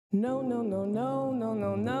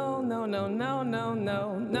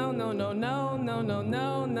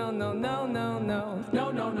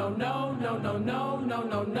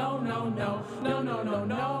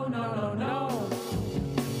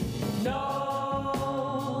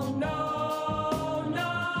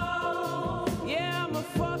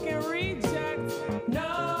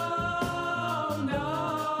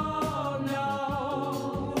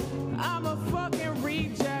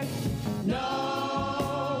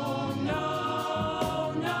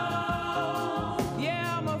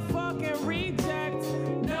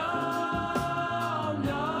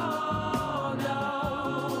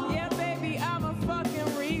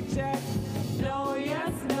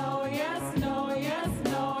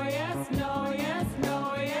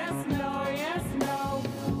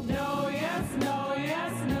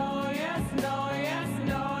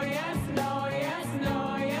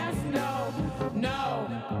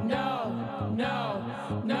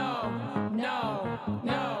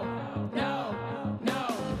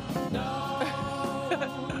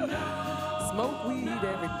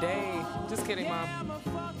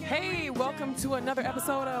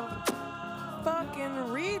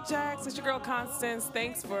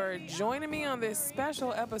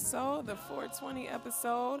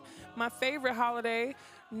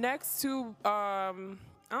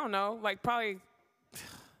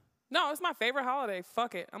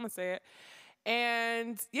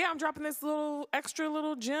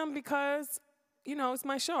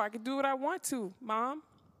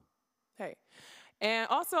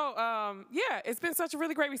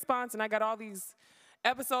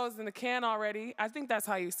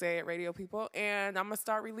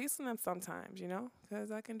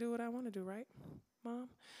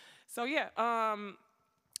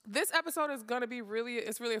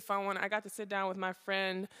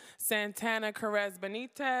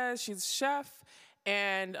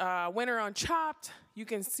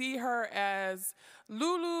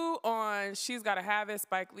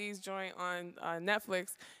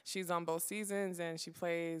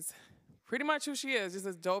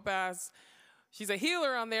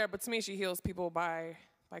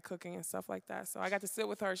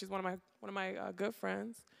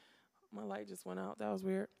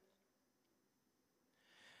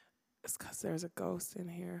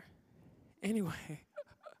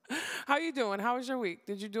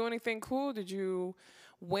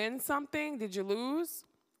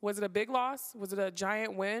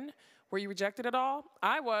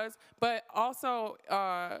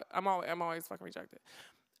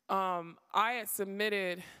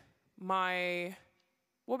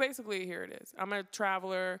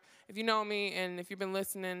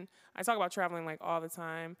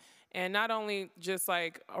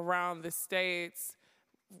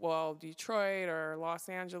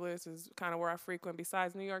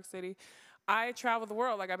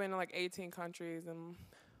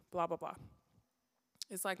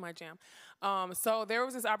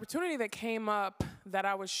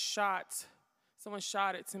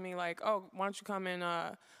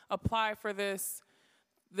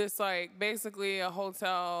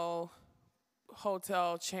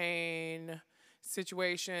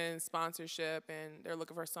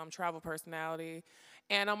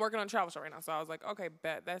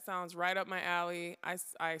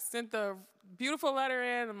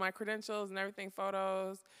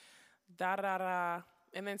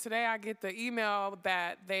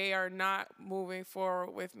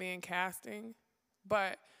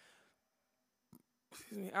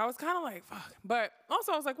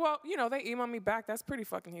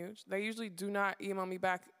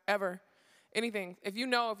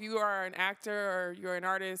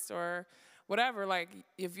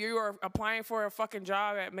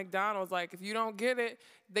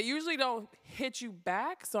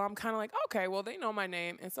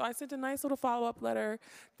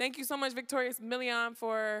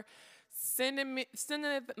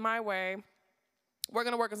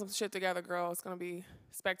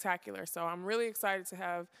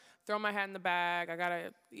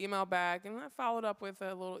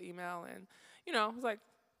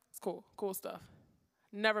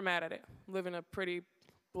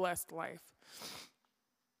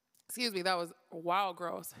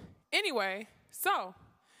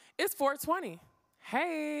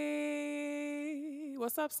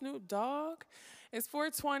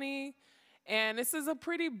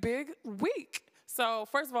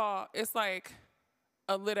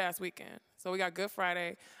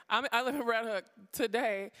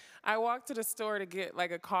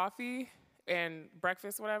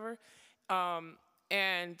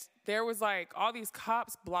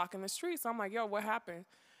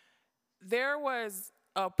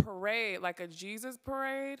a parade, like a Jesus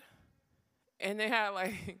parade. And they had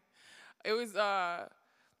like, it was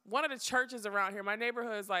one of the churches around here. My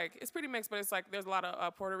neighborhood is like, it's pretty mixed, but it's like there's a lot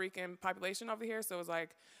of Puerto Rican population over here. So it was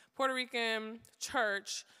like Puerto Rican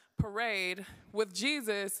church parade with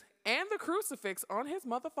Jesus and the crucifix on his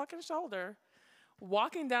motherfucking shoulder,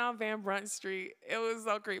 walking down Van Brunt Street. It was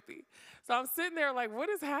so creepy. So I'm sitting there like, what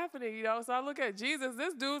is happening? You know, so I look at Jesus.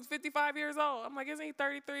 This dude's 55 years old. I'm like, isn't he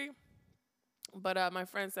 33? But my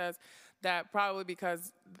friend says that probably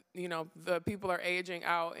because, you know, the people are aging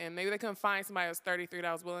out and maybe they couldn't find somebody who was 33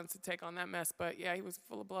 that was willing to take on that mess. But yeah, he was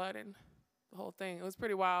full of blood and the whole thing. It was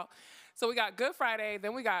pretty wild. So we got Good Friday.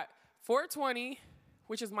 Then we got 420,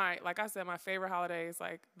 which is my, like I said, my favorite holiday. Is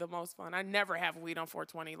like the most fun. I never have weed on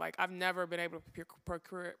 420. Like I've never been able to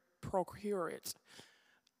procure it.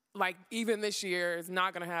 Like even this year is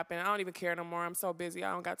not going to happen. I don't even care no more. I'm so busy.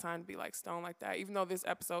 I don't got time to be like stoned like that. Even though this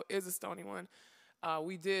episode is a stony one,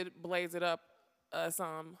 we did blaze it up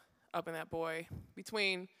some up in that boy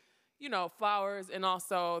between, you know, flowers and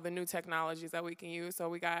also the new technologies that we can use. So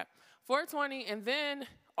we got 420 and then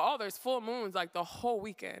there's full moons like the whole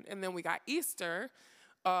weekend. And then we got Easter,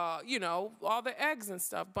 you know, all the eggs and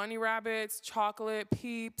stuff, bunny rabbits, chocolate,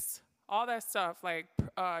 peeps, all that stuff, like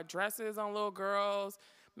dresses on little girls.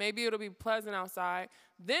 Maybe it'll be pleasant outside.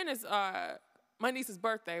 Then it's my niece's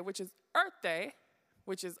birthday, which is Earth Day,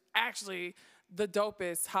 which is actually the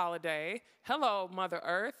dopest holiday. Hello, Mother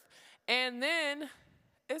Earth. And then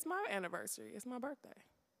it's my anniversary. It's my birthday.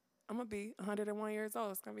 I'm going to be 101 years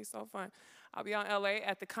old. It's going to be so fun. I'll be on LA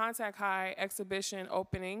at the Contact High exhibition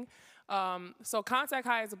opening. So Contact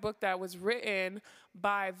High is a book that was written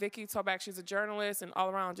by Vicky Toback. She's a journalist and all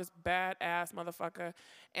around just badass motherfucker.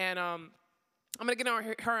 And I'm going to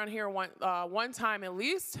get her on here one time at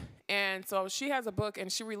least. And so she has a book, and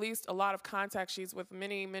she released a lot of contact sheets with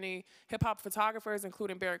many, many hip-hop photographers,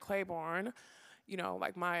 including Barry Claiborne, you know,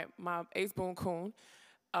 like my Ace Boone Coon,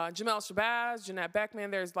 Jamel Shabazz, Jeanette Beckman.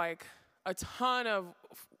 There's like a ton of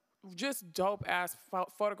just dope-ass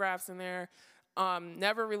photographs in there,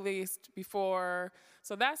 never released before.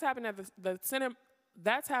 So that's happening at the center.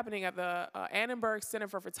 That's happening at the Annenberg Center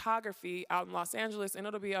for Photography out in Los Angeles, and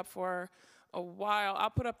it'll be up for a while. I'll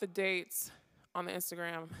put up the dates on the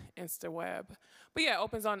Instagram, InstaWeb. But yeah, it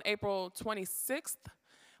opens on April 26th,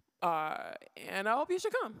 and I hope you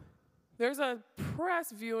should come. There's a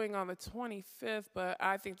press viewing on the 25th, but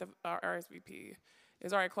I think the RSVP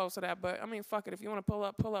is already close to that. But, I mean, fuck it. If you want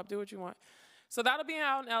to pull up, do what you want. So that'll be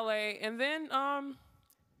out in L.A. And then,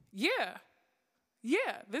 yeah,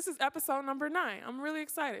 this is episode number 9. I'm really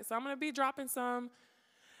excited. So I'm going to be dropping some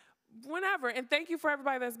whenever. And thank you for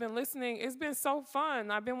everybody that's been listening. It's been so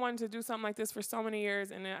fun. I've been wanting to do something like this for so many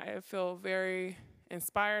years, and I feel very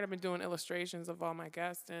inspired. I've been doing illustrations of all my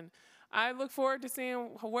guests, and I look forward to seeing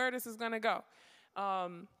where this is going to go.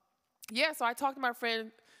 Yeah, so I talked to my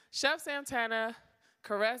friend Chef Santana,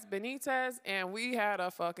 Caress Benitez, and we had a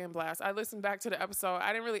fucking blast. I listened back to the episode.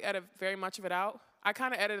 I didn't really edit very much of it out. I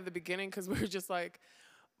kind of edited the beginning because we were just like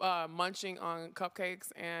munching on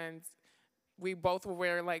cupcakes, and we both were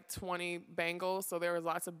wearing like 20 bangles, so there was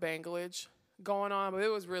lots of banglage going on, but it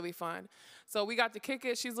was really fun. So we got to kick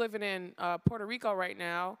it. She's living in Puerto Rico right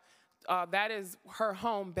now. That is her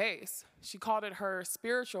home base. She called it her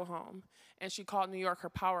spiritual home, and she called New York her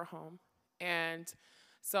power home. And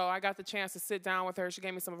so I got the chance to sit down with her. She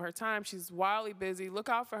gave me some of her time. She's wildly busy. Look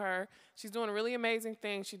out for her. She's doing a really amazing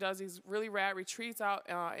thing. She does these really rad retreats out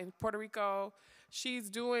in Puerto Rico. She's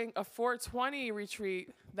doing a 420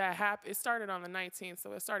 retreat that it started on the 19th,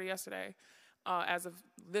 so it started yesterday as of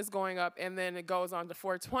this going up, and then it goes on to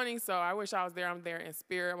 420, so I wish I was there. I'm there in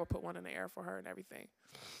spirit. I'm going to put one in the air for her and everything.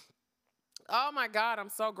 Oh, my God, I'm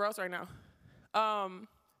so gross right now.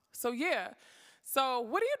 So, yeah. So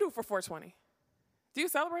what do you do for 420? Do you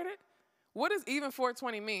celebrate it? What does even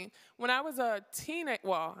 420 mean? When I was a teenager,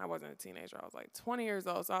 well, I wasn't a teenager. I was like 20 years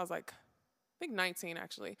old, so I was like, I think 19,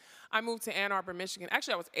 actually. I moved to Ann Arbor, Michigan.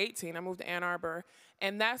 Actually, I was 18. I moved to Ann Arbor,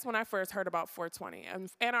 and that's when I first heard about 420. And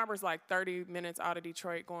Ann Arbor's like 30 minutes out of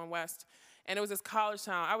Detroit going west, and it was this college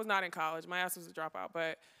town. I was not in college. My ass was a dropout,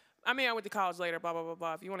 but, I mean, I went to college later, blah, blah, blah,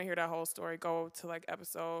 blah. If you want to hear that whole story, go to, like,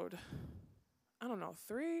 episode, I don't know,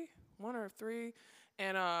 1 or 3,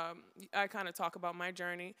 and I kind of talk about my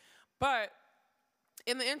journey. But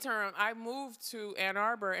in the interim, I moved to Ann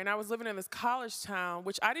Arbor, and I was living in this college town,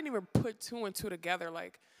 which I didn't even put 2 and 2 together,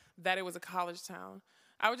 like, that it was a college town.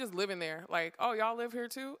 I was just living there, like, oh, y'all live here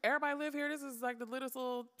too? Everybody live here? This is, like, the littlest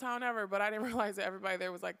little town ever. But I didn't realize that everybody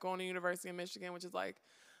there was, like, going to University of Michigan, which is, like,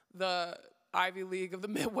 the Ivy League of the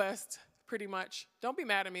Midwest, pretty much. Don't be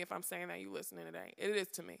mad at me if I'm saying that you listening today. It is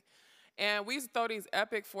to me. And we used to throw these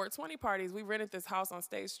epic 420 parties. We rented this house on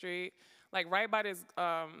State Street, like right by this,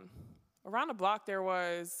 around the block there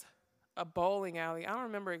was a bowling alley. I don't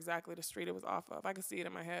remember exactly the street it was off of. I can see it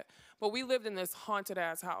in my head. But we lived in this haunted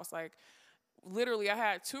ass house. Like literally I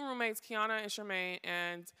had 2 roommates, Kiana and Charmaine,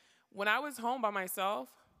 and when I was home by myself,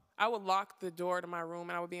 I would lock the door to my room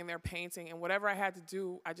and I would be in there painting, and whatever I had to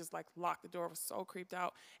do, I just like locked the door. I was so creeped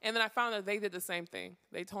out. And then I found that they did the same thing.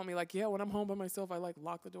 They told me like, yeah, when I'm home by myself, I like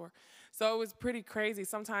lock the door. So it was pretty crazy.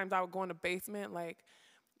 Sometimes I would go in the basement, like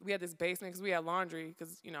we had this basement because we had laundry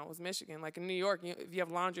because, you know, it was Michigan. Like in New York, if you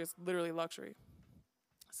have laundry, it's literally luxury.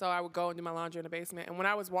 So I would go and do my laundry in the basement. And when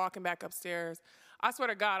I was walking back upstairs, I swear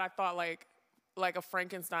to God, I thought like a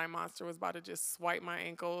Frankenstein monster was about to just swipe my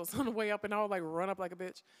ankles on the way up, and I would like run up like a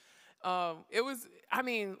bitch. It was, I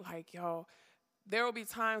mean, like, yo, there would be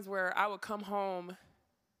times where I would come home.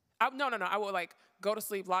 I would like go to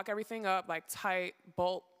sleep, lock everything up, like tight,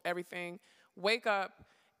 bolt everything, wake up,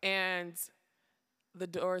 and the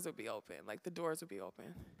doors would be open. Like the doors would be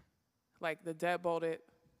open. Like the dead-bolted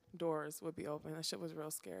doors would be open. That shit was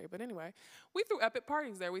real scary. But anyway, we threw epic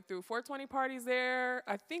parties there. We threw 420 parties there.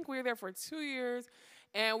 I think we were there for 2 years,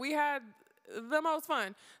 and we had the most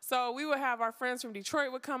fun. So we would have our friends from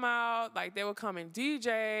Detroit would come out, like they would come and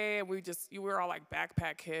DJ, and we were all like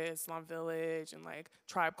backpack kids, Slum Village, and like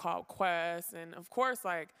Tribe Called Quest, and of course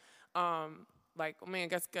I mean, I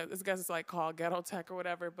guess it's like called ghetto tech or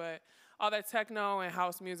whatever, but all that techno and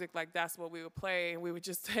house music, like that's what we would play, and we would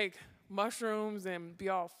just take mushrooms and be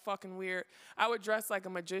all fucking weird. I would dress like a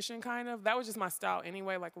magician kind of. That was just my style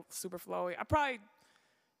anyway, like super flowy. I probably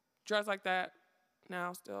dress like that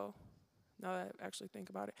now still. Now that I actually think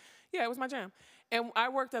about it. Yeah, it was my jam. And I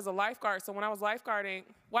worked as a lifeguard. So when I was lifeguarding,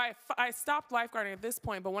 I stopped lifeguarding at this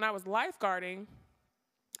point, but when I was lifeguarding,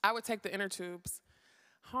 I would take the inner tubes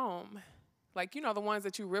home. Like, you know, the ones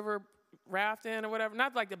that you river raft in or whatever.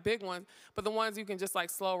 Not like the big ones, but the ones you can just like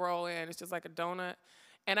slow roll in. It's just like a donut.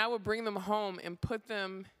 And I would bring them home and put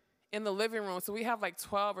them in the living room. So we have like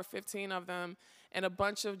 12 or 15 of them and a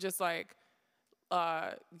bunch of just like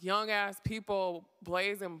young-ass people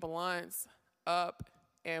blazing blunts up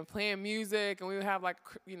and playing music, and we would have, like,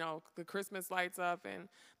 you know, the Christmas lights up and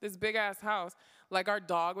this big-ass house. Like, our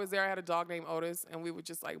dog was there. I had a dog named Otis, and we would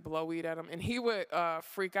just, like, blow weed at him. And he would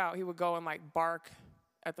freak out. He would go and, like, bark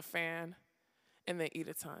at the fan and then eat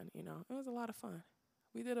a ton, you know. It was a lot of fun.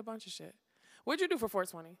 We did a bunch of shit. What'd you do for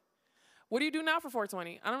 420? What do you do now for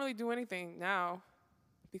 420? I don't really do anything now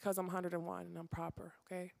because I'm 101 and I'm proper,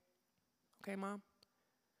 okay? Okay, Mom?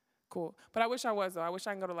 Cool. But I wish I was, though. I wish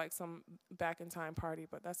I can go to, like, some back-in-time party,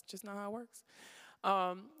 but that's just not how it works.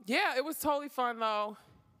 Yeah, it was totally fun, though.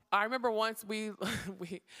 I remember once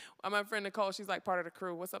my friend Nicole, she's, like, part of the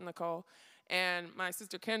crew. What's up, Nicole? And my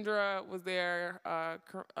sister Kendra was there.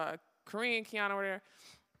 Korean, Kiana were there.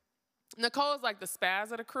 Nicole's, like, the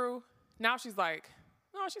spaz of the crew. Now she's, like,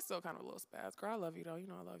 no, she's still kind of a little spaz. Girl, I love you, though. You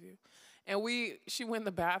know I love you. And she went in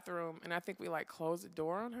the bathroom, and I think we, like, closed the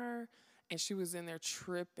door on her. And she was in there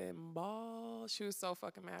tripping balls. She was so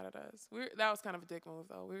fucking mad at us. That was kind of a dick move,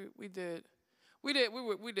 though. We did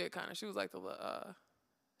kind of. She was like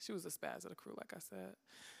she was the spaz of the crew, like I said.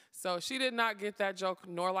 So she did not get that joke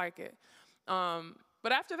nor like it.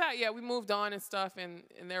 But after that, yeah, we moved on and stuff, and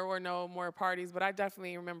there were no more parties. But I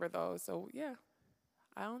definitely remember those. So yeah,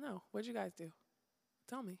 I don't know. What'd you guys do?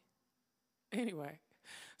 Tell me. Anyway.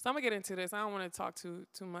 So I'm going to get into this. I don't want to talk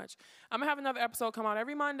too much. I'm going to have another episode come out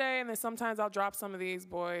every Monday, and then sometimes I'll drop some of these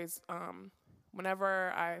boys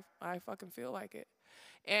whenever I fucking feel like it.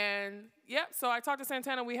 And, yeah, so I talked to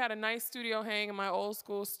Santana. We had a nice studio hang in my old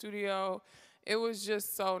school studio. It was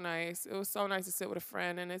just so nice. It was so nice to sit with a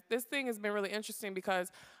friend. And this thing has been really interesting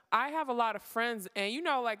because I have a lot of friends. And, you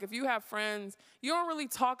know, like if you have friends, you don't really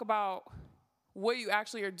talk about what you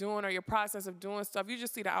actually are doing or your process of doing stuff. You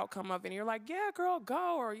just see the outcome of it, and you're like, yeah, girl,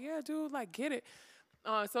 go, or yeah, dude, like, get it.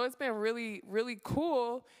 So it's been really, really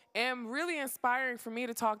cool and really inspiring for me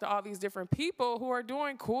to talk to all these different people who are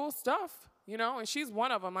doing cool stuff, you know, and she's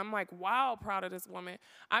one of them. I'm like, wow, proud of this woman.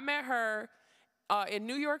 I met her in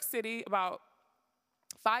New York City about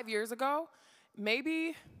 5 years ago,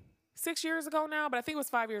 maybe 6 years ago now, but I think it was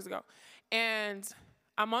 5 years ago. And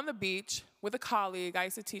I'm on the beach with a colleague. I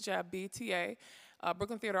used to teach at BTA,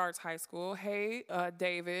 Brooklyn Theater Arts High School. Hey,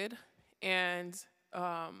 David. And,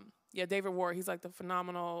 yeah, David Ward, he's like the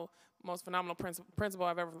most phenomenal principal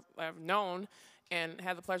I've ever known and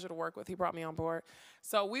had the pleasure to work with. He brought me on board.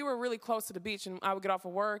 So we were really close to the beach, and I would get off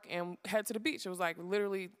of work and head to the beach. It was like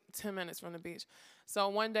literally 10 minutes from the beach. So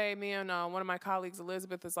one day, me and one of my colleagues,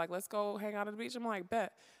 Elizabeth, is like, let's go hang out at the beach. I'm like,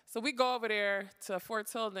 bet. So we go over there to Fort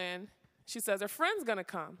Tilden. She says, her friend's going to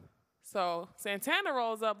come. So Santana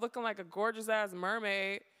rolls up looking like a gorgeous ass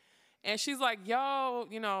mermaid. And she's like, yo,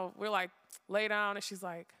 you know, we're like, lay down. And she's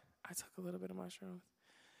like, I took a little bit of mushrooms.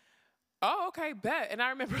 Oh, okay, bet. And I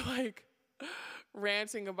remember like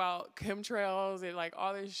ranting about chemtrails and like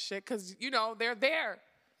all this shit. Cause you know, they're there.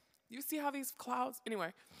 You see how these clouds,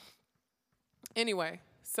 Anyway,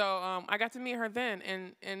 so I got to meet her then,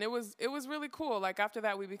 and it was really cool. Like after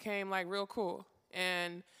that, we became like real cool,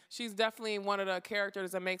 and she's definitely one of the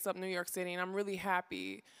characters that makes up New York City, and I'm really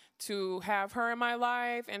happy to have her in my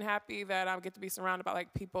life, and happy that I get to be surrounded by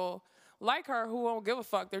like people like her who won't give a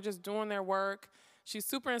fuck. They're just doing their work. She's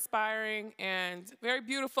super inspiring and very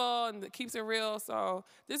beautiful, and keeps it real. So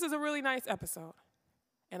this is a really nice episode,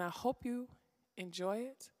 and I hope you enjoy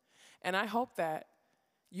it, and I hope that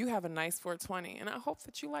you have a nice 420. And I hope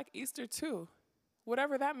that you like Easter too,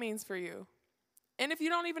 whatever that means for you. And if you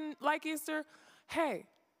don't even like Easter, hey,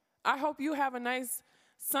 I hope you have a nice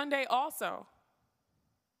Sunday also.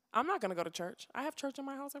 I'm not going to go to church. I have church in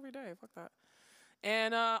my house every day. Fuck that.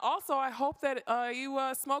 And also, I hope that you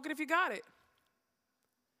smoke it if you got it.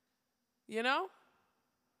 You know?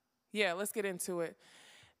 Yeah, let's get into it.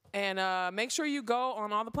 And make sure you go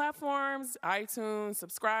on all the platforms, iTunes,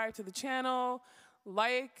 subscribe to the channel,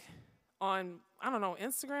 like on, I don't know,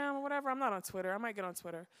 Instagram or whatever. I'm not on Twitter. I might get on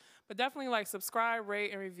Twitter. But definitely like subscribe,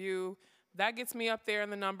 rate, and review. That gets me up there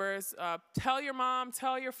in the numbers. Tell your mom,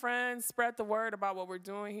 tell your friends, spread the word about what we're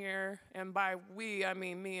doing here. And by we, I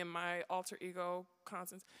mean me and my alter ego,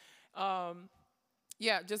 Constance.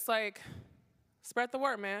 Yeah, just like spread the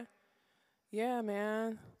word, man. Yeah,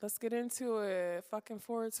 man. Let's get into it. Fucking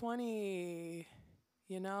 420.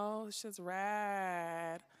 You know, it's just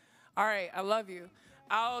rad. All right, I love you.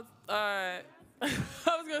 I was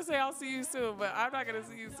going to say I'll see you soon, but I'm not going to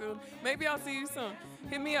see you soon. Maybe I'll see you soon.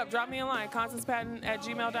 Hit me up. Drop me a line.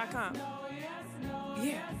 ConstancePatton@gmail.com.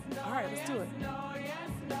 Yeah. All right, let's do it.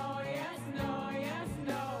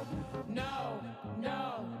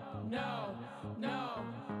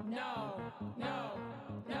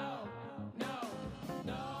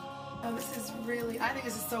 Oh, this is really, I think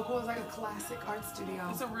this is so cool. It's like a classic art studio.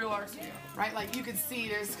 It's a real art studio. Right? Like you can see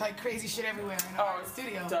there's like crazy shit everywhere in an art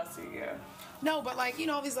studio. Dusty, yeah. No, but like, you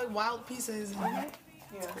know, all these like wild pieces. Yeah,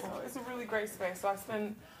 so it's a really great space. So I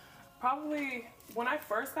spend probably, when I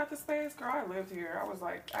first got the space, girl, I lived here. I was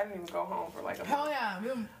like, I didn't even go home for like a month. Hell yeah.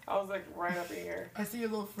 I was like right up in here. I see your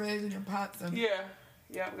little fridge and your pots. And Yeah,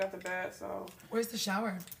 we got the bed, so. Where's the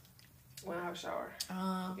shower? When I have a shower.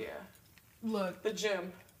 Yeah. Look. The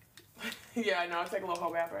gym. Yeah, I know. I take a little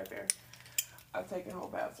whole bath right there. I've taken whole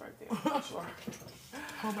baths right there. For sure.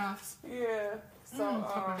 Whole baths. Yeah. So,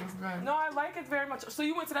 no, I like it very much. So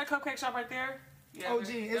you went to that cupcake shop right there? Yeah. Oh,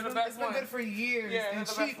 gee. It's been good for years. Yeah, and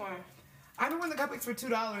it's the best cheap. one. I've been wanting the cupcakes for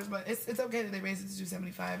 $2, but it's okay that they raised it to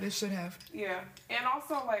 $2.75. They should have. Yeah. And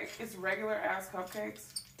also, like, it's regular ass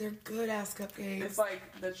cupcakes. They're good ass cupcakes. It's like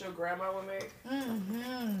that your grandma would make.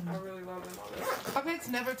 Mm-hmm. I really love them on this. Cupcakes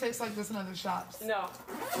never taste like this in other shops. No.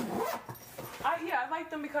 I like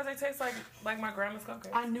them because they taste like my grandma's cupcakes.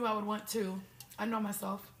 I knew I would want to. I know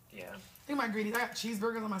myself. Yeah. Think of my ingredients. I got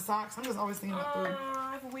cheeseburgers on my socks. I'm just always thinking about food.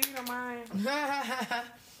 I have weed on mine.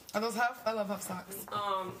 Are those Huff? I love Huff socks.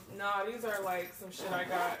 No, these are like some shit I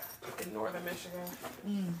got in northern Michigan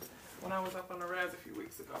when I was up on the res a few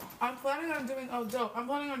weeks ago. I'm planning on doing, I'm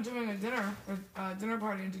planning on doing a dinner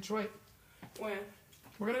party in Detroit. When?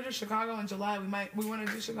 We're gonna do Chicago in July. We want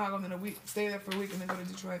to do Chicago and then stay there for a week and then go to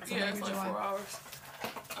Detroit. So yeah, maybe it's like July. 4 hours.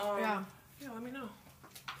 Yeah, let me know.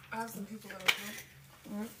 I have some people that will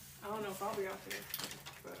come. I don't know if I'll be out there,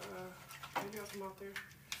 but maybe I'll come out there.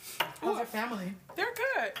 how's your family? They're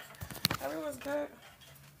good. Everyone's good.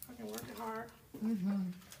 Fucking working hard.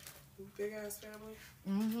 Big ass family.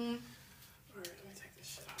 All right, let me take this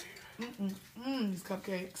shit out of here. These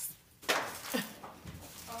cupcakes.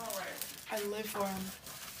 All right. I live for them.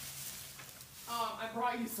 I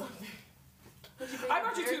brought you something. I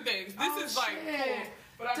brought you 2 things. This is like cool,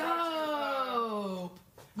 but I brought you. Dope.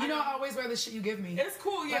 You know, I always wear the shit you give me. It's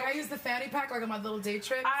cool, yeah. Like I use the fanny pack like on my little day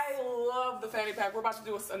trips. I love the fanny pack. We're about to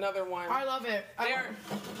do another one. I love it.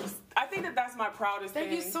 I think that's my proudest thing.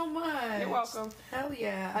 Thank you so much. You're welcome. Hell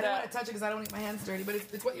yeah. I don't want to touch it because I don't want my hands dirty, but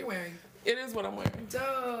it's what you're wearing. It is what I'm wearing.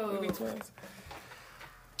 Dope. We be twins.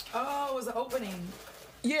 Oh, it was the opening.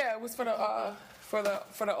 Yeah, it was for the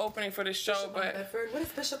opening for the show, Bishop on but Bedford? What is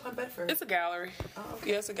Bishop on Bedford? it's a gallery. Oh,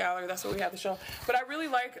 okay. Yeah, it's a gallery. That's what we have the show. But I really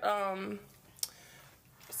like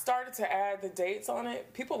started to add the dates on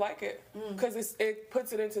it. People like it because it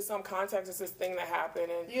puts it into some context. It's this thing that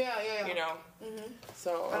happened, and Yeah. you know.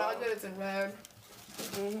 So. And I like that it's in red.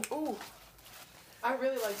 Ooh. I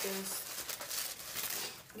really like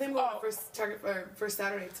this. I think we're going first target for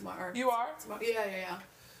Saturday tomorrow. You are? Tomorrow. Yeah.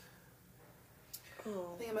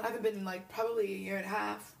 Oh. I haven't been in like probably a year and a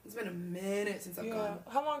half. It's been a minute since I've gone.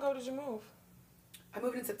 How long ago did you move? I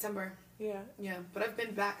moved in September. Yeah. Yeah, but I've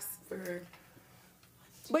been back for.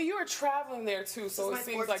 But you were traveling there too, so it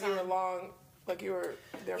seems like you were like you were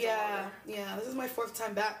there for longer. Yeah. This is my 4th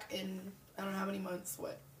time back in I don't know how many months.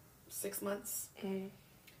 6 months. Mm-hmm.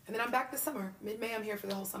 And then I'm back this summer. Mid-May, I'm here for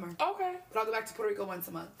the whole summer. Okay. But I'll go back to Puerto Rico once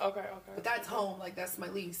a month. Okay. But that's home. Like, that's my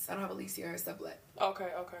lease. I don't have a lease here. I sublet. Okay.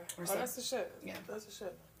 That's the shit. Yeah. That's the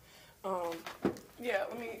shit. Yeah,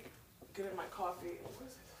 let me get in my coffee. What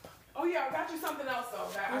is it? Oh, yeah, I got you something else, though.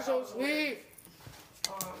 You're so sweet.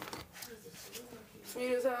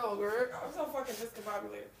 Sweet as hell, girl. I'm so fucking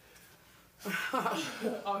discombobulated.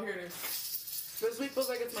 Oh, here it is. This week feels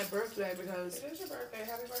like it's my birthday because... It is your birthday.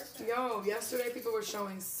 Happy birthday. Yo, yesterday people were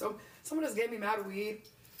showing someone just gave me mad weed.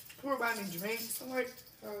 People were buying me drinks. I'm like...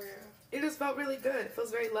 Oh, yeah. It just felt really good. It feels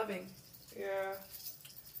very loving. Yeah.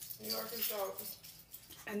 New York is dope.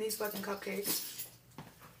 And these fucking cupcakes.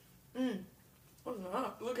 What's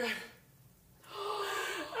that? Look at it.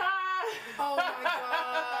 Oh my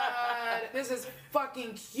god. This is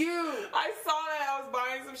fucking cute. I saw that. I was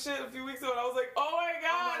buying some shit a few weeks ago and I was like, oh my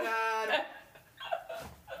god. Oh my god.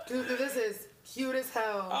 Dude, this is cute as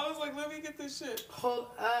hell. I was like, let me get this shit. Hold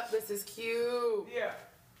up. This is cute. Yeah.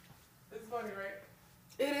 It's funny, right?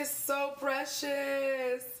 It is so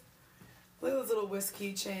precious. Look at this little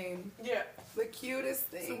whiskey chain. Yeah. The cutest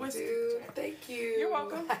thing, whiskey dude. chain. Thank you. You're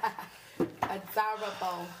welcome.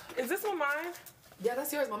 Adorable. Is this one mine? Yeah,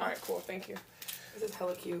 that's yours, Mama. All right, cool. Thank you. This is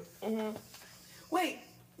hella cute. Mm-hmm. Wait,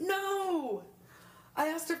 no. I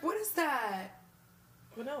asked her, what is that?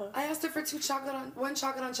 Vanilla. I asked her for one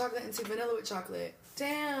chocolate on chocolate and 2 vanilla with chocolate.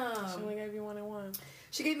 Damn. She only gave you 1 and 1.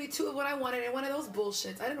 She gave me 2 of what I wanted and one of those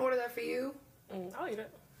bullshits. I didn't order that for you. I'll eat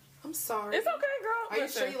it. I'm sorry. It's okay, girl. Are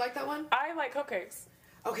you sure you like that one? I like cupcakes.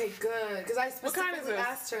 Okay, good. Because I What kind is specifically this?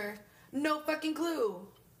 asked her. No fucking clue.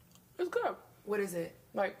 It's good. What is it?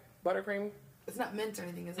 Like buttercream. It's not mint or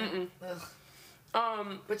anything, is it? Mm-mm.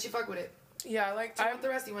 Ugh. But you fuck with it. Yeah, I like. Do you want the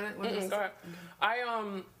rest? You want it? Go ahead. Okay.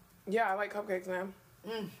 I like cupcakes, man.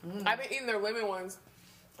 I've been eating their lemon ones.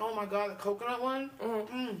 Oh my god, the coconut one? Oh,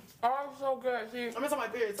 it's so good. See, I'm just on my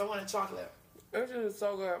period, so I wanted chocolate. this is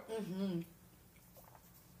so good.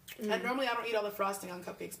 And normally I don't eat all the frosting on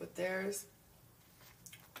cupcakes, but theirs.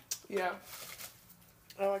 Yeah,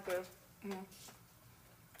 I like this.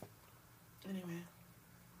 Anyway.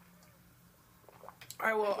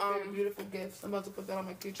 I will. Beautiful gifts. I'm about to put that on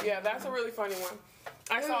my future. Yeah, that's a really funny one.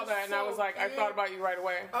 I It saw is that and I so was like, I cute. thought about you right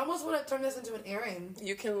away. I almost want to turn this into an earring.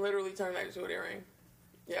 You can literally turn that into an earring.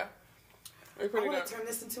 Yeah, it's I pretty want good. to turn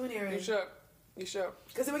this into an earring. You should. You should.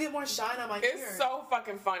 Because it would get more shine on my ear. It's so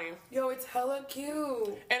fucking funny. Yo, it's hella cute.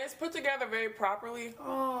 And it's put together very properly.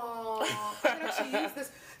 Oh, I can actually use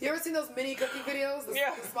this. You ever seen those mini cooking videos? The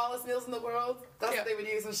smallest meals in the world? That's what they would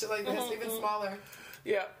use and shit like this, even smaller.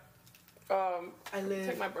 Yeah. I live.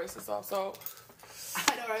 Take my braces off. So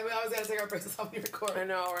I know, right? We always gotta take our braces off when you record. I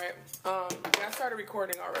know, right? I started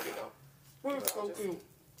recording already though. It's so cute.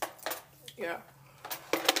 Yeah.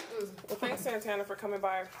 Well, thanks Santana for coming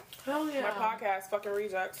by Hell yeah. my podcast, Fucking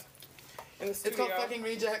Rejects, in the It's studio. called Fucking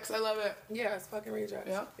Rejects. I love it. Yeah, it's Fucking Rejects.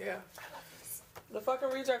 Yeah. Yeah. The fucking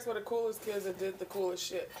rejects were the coolest kids that did the coolest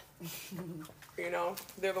shit. You know,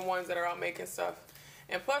 they're the ones that are out making stuff.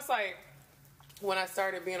 And plus, like, when I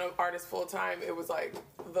started being an artist full time, it was like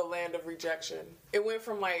the land of rejection. It went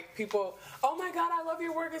from like people, oh my God, I love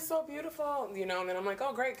your work, it's so beautiful, you know. And then I'm like,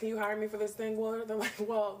 oh great, can you hire me for this thing? Well, they're like,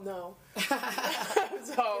 well, no. We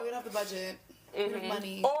don't have the budget. We don't have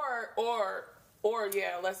money. Or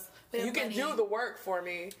yeah, you can money. do the work for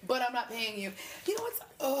me. But I'm not paying you. You know what's?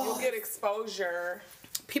 Oh, You'll get exposure,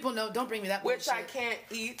 people know. Don't bring me that. which bullshit. I can't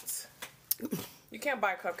eat. You can't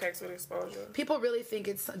buy cupcakes with exposure. People really think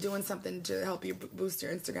it's doing something to help you boost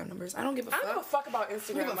your Instagram numbers. I don't give a I fuck. don't give a fuck about I don't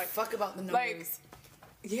Instagram. give a Like, fuck about the numbers.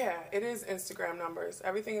 like, yeah, it is Instagram numbers.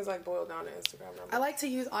 Everything is like boiled down to Instagram numbers. I like to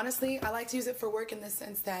use it for work in the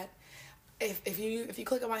sense that if you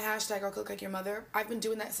click on my hashtag or click like your mother, I've been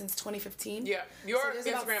doing that since 2015. Yeah, your So there's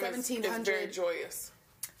about Instagram is 1,700 very joyous.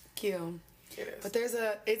 Cute. It is.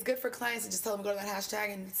 But it's good for clients to just tell them to go to that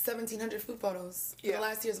hashtag and 1,700 food photos for Yeah. the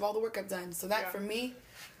last years of all the work I've done. So that for me,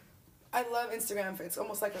 I love Instagram. It's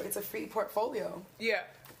almost like it's a free portfolio. Yeah.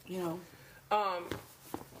 You know.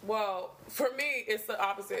 Well, for me, it's the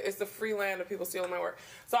opposite. It's the free land of people stealing my work.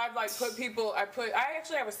 So I've like I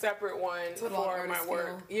actually have a separate one That's what a lot of for my artists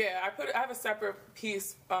work. feel. Yeah, I have a separate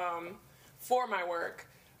piece for my work.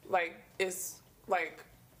 Like it's like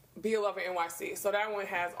Be a Lover NYC. So that one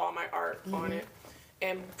has all my art on it.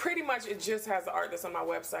 and pretty much it just has the art that's on my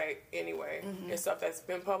website anyway, and stuff that's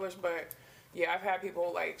been published. But yeah, I've had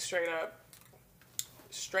people like straight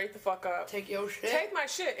the fuck up, Take your shit. take my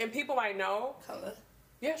shit, and people I know. Color.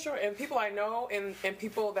 Yeah, sure. And people I know, and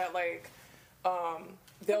people that like,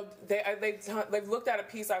 they've looked at a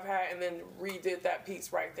piece I've had and then redid that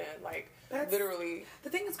piece right then, like literally. The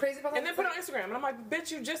thing that's crazy about that, And then put it on Instagram, and I'm like,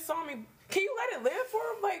 bitch, you just saw me. Can you let it live for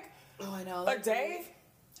like oh, I know, a day?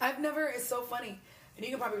 I've never. It's so funny, and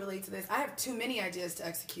you can probably relate to this. I have too many ideas to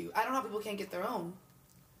execute. I don't know how people can't get their own.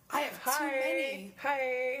 I have too many.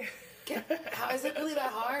 Hi. How is it really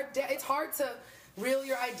that hard? It's hard to reel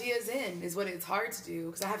your ideas in, is what it's hard to do,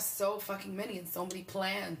 because I have so fucking many and so many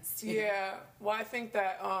plans. Yeah. Well, I think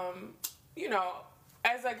that you know,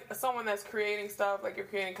 as like someone that's creating stuff, like you're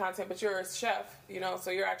creating content, but you're a chef, you know,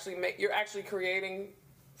 so you're actually creating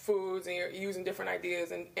foods, and you're using different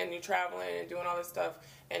ideas, and you're traveling and doing all this stuff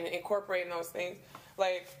and incorporating those things.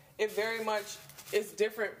 Like, it very much is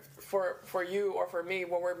different for you or for me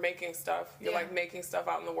when we're making stuff. You're like making stuff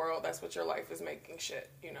out in the world. That's what your life is, making shit,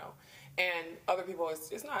 you know. And other people,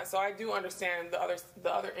 it's not. So I do understand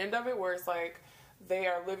the other end of it, where it's like they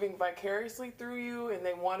are living vicariously through you and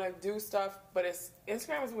they want to do stuff, but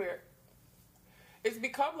Instagram is weird. It's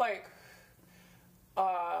become like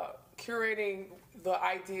curating the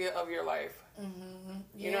idea of your life. Mm-hmm.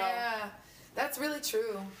 You know? That's really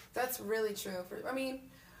true. That's really true. I mean,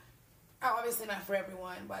 obviously not for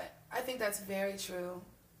everyone, but I think that's very true.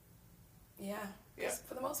 Yeah. Yeah.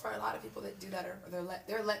 For the most part, a lot of people that do that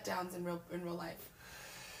they're letdowns in real life.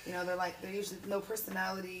 You know, they're usually no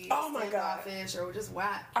personality, oh my God, standoffish, or just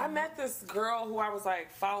whack. I met this girl who I was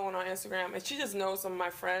like following on Instagram, and she just knows some of my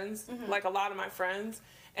friends, like a lot of my friends,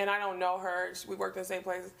 and I don't know her. We worked in the same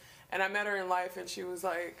places, and I met her in life, and she was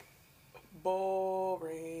like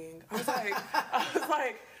boring. I was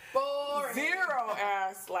like boring. Zero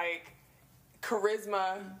ass like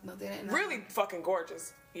charisma. No, they didn't know. Really fucking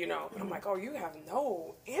gorgeous. You know, but I'm like, oh, you have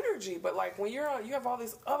no energy. But like when you have all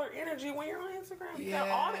this other energy when you're on Instagram. You got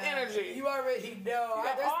all the energy. You already know. You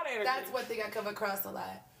got all the energy. That's one thing I come across a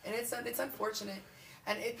lot, and it's unfortunate.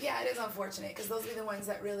 And it is unfortunate, because those are the ones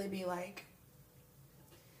that really be like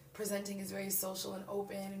presenting as very social and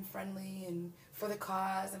open and friendly and for the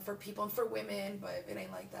cause and for people and for women, but it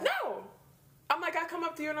ain't like that. No, I'm like, I come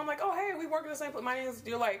up to you and I'm like, oh hey, we work in the same place. My name is.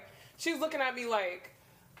 You're like, she was looking at me like,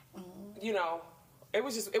 you know. It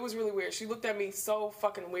was really weird. She looked at me so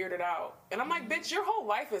fucking weirded out. And I'm like, bitch, your whole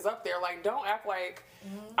life is up there. Like, don't act like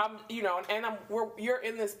I'm, you know, and you're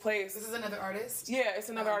in this place. This is another artist? Yeah, it's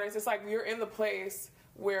another artist. It's like you're in the place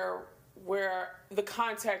where the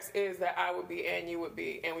context is that I would be and you would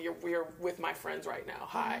be, and we're with my friends right now.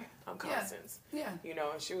 Hi, I'm Constance. Yeah. You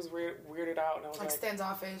know, and she was weirded out, and I was like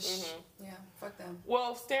standoffish. Yeah, fuck them.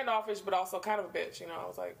 Well, standoffish, but also kind of a bitch. You know, I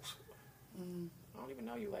was like, I don't even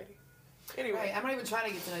know you, lady. Anyway, right, I'm not even trying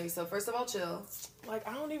to get to know you, so first of all, chill. Like,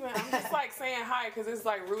 I'm just like saying hi, because it's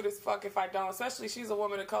like rude as fuck if I don't. Especially she's a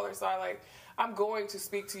woman of color, so I'm going to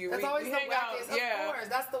speak to you. That's always the wackiest. Of course,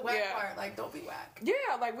 that's the whack part. Like, don't be whack. Yeah,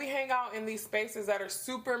 like we hang out in these spaces that are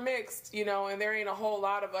super mixed, you know, and there ain't a whole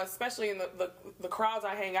lot of us, especially in the crowds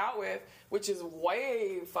I hang out with, which is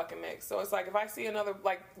way fucking mixed. So it's like if I see another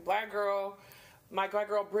like black girl, my black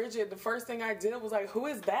girl Bridget, the first thing I did was like, who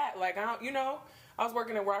is that? Like, I was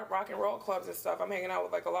working in rock and roll clubs and stuff. I'm hanging out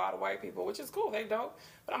with like a lot of white people, which is cool. They dope.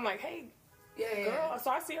 But I'm like, hey, girl.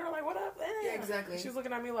 So I see her like, what up? Yeah, exactly. She's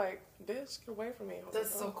looking at me like, bitch, get away from me.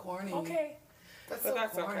 That's so corny. Okay. That's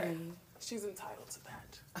corny. Okay. She's entitled to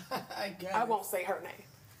that. I guess. I won't say her name.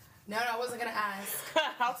 No, I wasn't going to ask.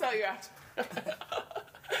 I'll tell you after.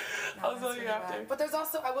 I'll tell you after. But there's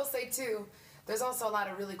also, I will say too, there's also a lot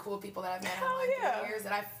of really cool people that I've met online through the years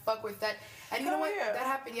that I fuck with that. And you know what? Yeah. That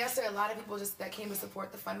happened yesterday. A lot of people that came to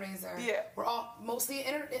support the fundraiser. Yeah. Were all mostly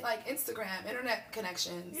like Instagram, internet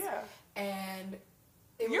connections. Yeah. And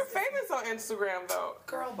you're famous on Instagram though.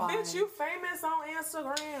 Girl, bye. Bitch, you famous on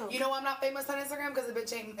Instagram. You know I'm not famous on Instagram because the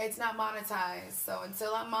bitch it's not monetized. So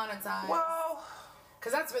until I'm monetized. Well.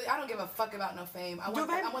 Because that's really, I don't give a fuck about no fame. Do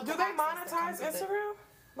they monetize Instagram?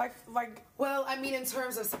 Like. Well, I mean, in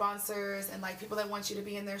terms of sponsors and like people that want you to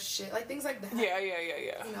be in their shit, like things like that. Yeah.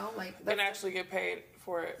 You know, like and actually get paid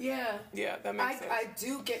for it. Yeah. Yeah, that makes sense. I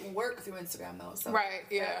do get work through Instagram though. So right.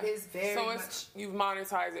 Yeah. That is very much. You've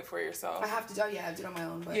monetized it for yourself. I have to. Oh yeah, I do it on my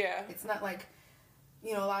own. But yeah, it's not like,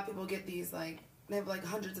 you know, a lot of people get these like they have like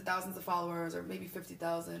hundreds of thousands of followers or maybe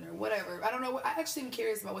 50,000 or whatever. I don't know. I actually am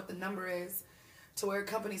curious about what the number is, to where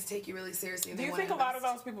companies take you really seriously. And do you think a lot of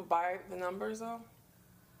those people buy the numbers though?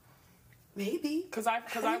 Maybe. Because How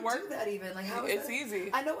I do you work. do that even? Like, how is It's that? easy.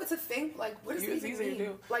 I know it's a thing. Like, what does it It's even easy to mean?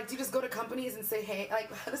 do. Like, do you just go to companies and say, hey,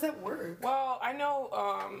 like, how does that work? Well, I know,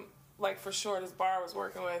 like for sure, this bar I was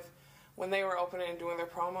working with, when they were opening and doing their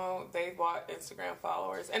promo, they bought Instagram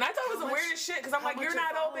followers, and I thought it was How the much- weirdest shit because I'm how like, much you're are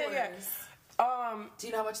not open yet. followers? Do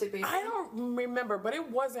you know how much they paid? I don't remember, but it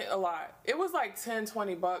wasn't a lot. It was like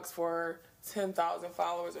 $10-$20 for 10,000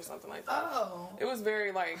 followers or something like that. Oh. It was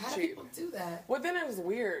very like How do cheap. people do that? Well, then it was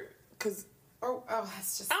weird because Oh,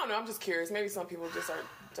 that's just. I don't know. I'm just curious. Maybe some people just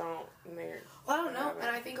don't. And they're. Well, I don't know. have it. And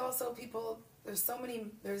I think also people, there's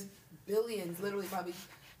billions, literally probably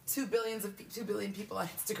 2 billion people on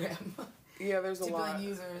Instagram. Yeah, there's a 2 lot. billion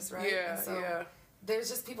users, right? Yeah, And so yeah. there's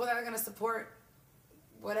just people that are going to support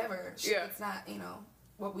whatever shit. Yeah. It's not,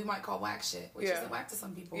 what we might call whack shit, which Yeah. isn't whack to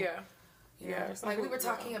some people. Yeah. You know? Yeah, some Like we people- were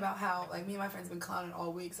talking about how, like, me and my friends been clowning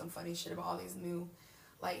all week some funny shit about all these new,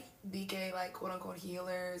 like, BK, like, quote unquote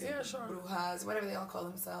healers, Yeah, and sure. brujas, whatever they all call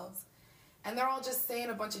themselves. And they're all just saying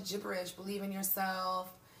a bunch of gibberish. Believe in yourself,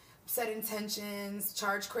 set intentions,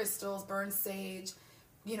 charge crystals, burn sage,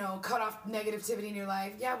 cut off negativity in your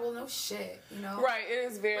life. Yeah, well, no shit, Right. It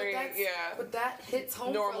is very But that hits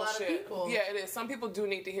home normal for a lot shit. of people. Yeah, it is. Some people do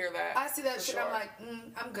need to hear that. I see that for shit, sure. I'm like,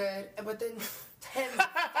 I'm good. But then tens of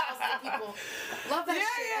thousands of people love that Yeah,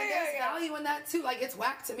 shit. yeah, and yeah, there's yeah. value in that too. Like, it's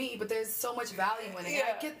whack to me, but there's so much value in it. Yeah.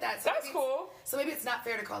 And I get that. That's maybe cool. So maybe it's not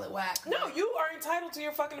fair to call it whack. No, you are entitled to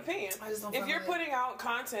your fucking opinion. I just don't If fuck you're with it. putting out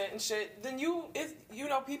content and shit, then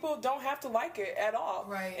people don't have to like it at all.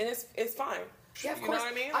 Right. And it's fine. Yeah, of You course. know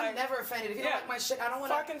what I mean? I'm Like, never offended. If you yeah. don't like my shit, I don't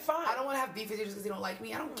want to. Fucking fine. I don't want to have beef with you just because you don't like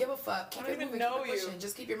me. I don't give a fuck. Keep I don't it even moving. know Keep it you. pushing.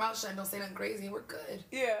 Just keep your mouth shut and don't say nothing crazy, and we're good.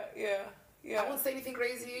 Yeah. I won't say anything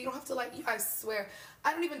crazy to you. You don't have to like you. I swear.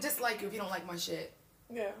 I don't even dislike you if you don't like my shit.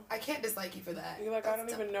 Yeah. I can't dislike you for that. You're like, I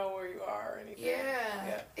That's don't even know where you are or anything.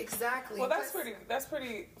 Yeah, exactly. Well, that's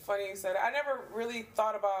pretty funny you said it. I never really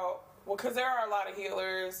thought about, because there are a lot of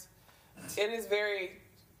healers. It is very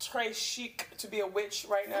très chic to be a witch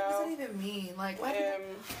right What now. does that even mean? Like, what?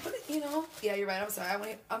 Yeah, you're right. I'm sorry.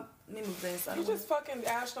 Let me move this. I You don't just fucking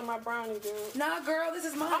ashed on my brownie, dude. Nah, girl, this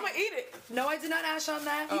is mine. I'm gonna eat it. No, I did not ash on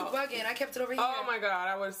that. You Oh. bugging. I kept it over here. Oh my god,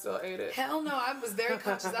 I would have still ate it. Hell no, I was very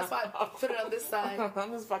conscious. That's why I put it on this side.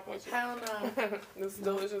 I'm just fucking with you. Hell no. This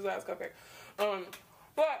delicious ass cupcake.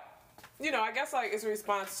 But I guess like it's a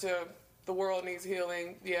response to the world needs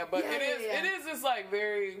healing. Yeah, but Yeah, it is this like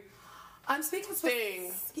very. I'm speaking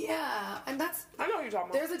Thing. Yeah, and that's I know what you're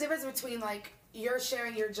talking about. there's a difference between like you're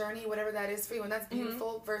sharing your journey, whatever that is for you, and that's Mm-hmm.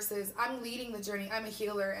 beautiful, versus I'm leading the journey. I'm a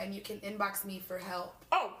healer, and you can inbox me for help.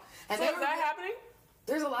 Oh, And so they is were that re- happening?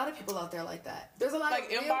 There's a lot of people out there like that. There's a lot Like of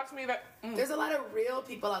real, inbox me that. There's a lot of real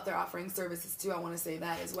people out there offering services too. I want to say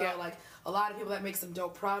that as well. Yeah. Like a lot of people that make some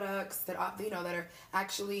dope products that that are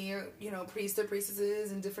actually priests or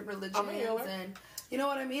priestesses in different religions, I'm a healer. and you know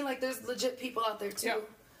what I mean. Like there's legit people out there too.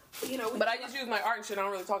 Yeah. But I just use my art and shit. I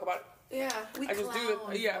don't really talk about it. yeah, we I just do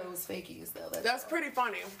clown it- yeah. those fakies though. That's pretty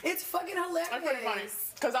funny. It's fucking hilarious. That's pretty funny.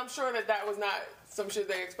 Because I'm sure that was not some shit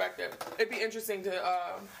they expected. It'd be interesting to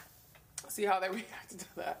see how they reacted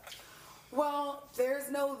to that. Well, there's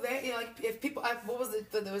no like if people what was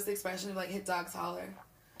there was the expression of like hit dogs holler.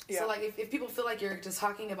 Yeah. So like if people feel like you're just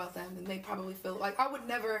talking about them, then they probably feel like I would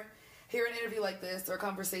never hear an interview like this or a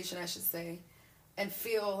conversation I should say and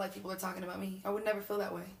feel like people are talking about me. I would never feel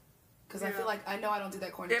that way. Because I Yeah. feel like I know I don't do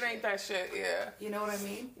that corny It shit. ain't that shit, yeah. You know what I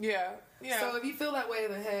mean? Yeah. Yeah. So if you feel that way,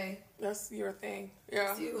 then hey, That's your thing. Yeah.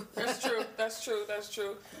 That's you. That's true. That's true. That's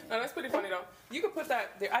true. No, that's pretty funny though. You could put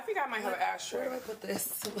that there. I think I might have an where ashtray. do I put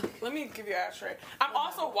this? Let me give you an ashtray. I'm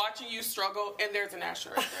also watching you struggle, and there's an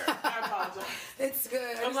ashtray right there. I apologize. It's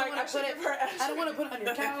good. I'm like, I should give her an I don't want to put it on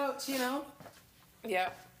your couch, Yeah.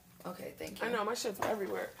 Okay, thank you. I know my shit's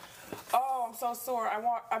everywhere. Oh, I'm so sore.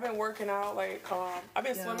 I've been working out like I've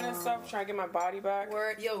been swimming and stuff, trying to get my body back.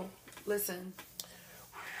 Word, yo, listen.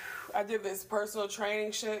 I did this personal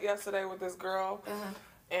training shit yesterday with this girl,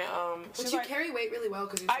 and But she's you like, carry weight really well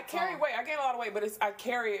because you're so I carry tall. weight. I gain a lot of weight, but I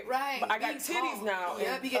carry it. Right, But I got being titties tall. now Yep,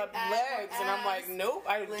 and you get legs, and I'm like, abs. nope,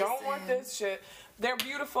 I don't want Listen. this shit. They're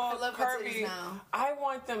beautiful, I love my curvy. titties now. I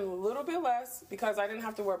want them a little bit less because I didn't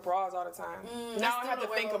have to wear bras all the time. Now I still have to don't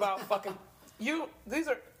wear think those. about fucking you. These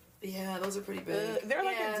are Yeah, those are pretty big. they're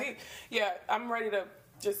like yeah. a deep. Yeah, I'm ready to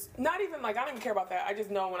just not even like I don't even care about that. I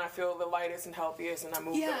just know when I feel the lightest and healthiest and I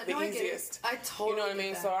move Yeah, the no, I get it. easiest. I totally You know what I get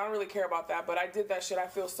mean? that. So I don't really care about that. But I did that shit. I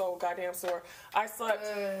feel so goddamn sore. I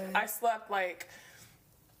slept like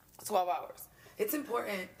 12 hours. It's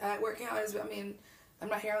important. Working out is, I'm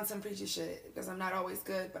not here on some preachy shit because I'm not always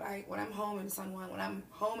good, but when I'm home in San Juan, when I'm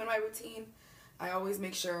home in my routine, I always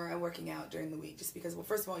make sure I'm working out during the week just because, well,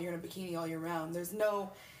 first of all, you're in a bikini all year round. There's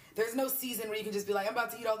no There's no season where you can just be like, I'm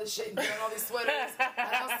about to eat all this shit and put on all these sweaters,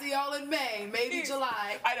 and I'll see y'all in May, maybe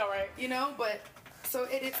July. I know, right? You know, but so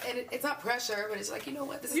it's not pressure, but it's like, you know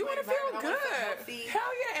what? This is You my want to feel environment. I wanna good. feel healthy. Hell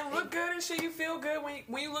yeah, and look good and shit. You feel good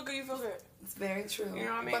when you look good. You feel good. It's very true. You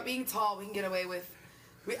know what I mean? But being tall, we can get away with.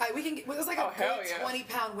 We can. It's like a hell good yeah.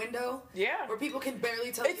 20-pound window. Yeah. Where people can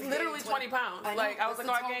barely tell. It's you're literally gaining 20 pounds. I know, Like I was that's like,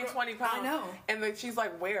 the oh, I tall gained girl- 20 pounds. I know. And then she's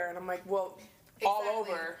like, where? And I'm like, well, all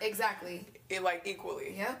over. Exactly. It like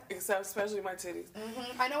equally. Yep. Except especially my titties.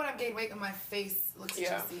 I know when I'm gaining weight and my face looks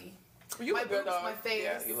Yeah. juicy. You My look good, boobs, though. my face.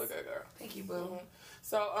 Yeah, you look good, girl. Thank you, boo.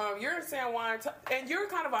 So you're in San Juan, and you're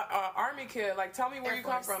kind of an Army kid. Like, tell me where Air you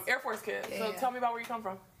come Force. from. Air Force kid. Yeah, So yeah. tell me about where you come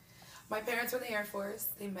from. My parents were in the Air Force.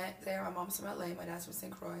 They met there. My mom's from LA. My dad's from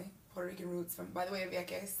St. Croix. Puerto Rican roots from, by the way,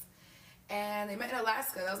 Vieques. And they met in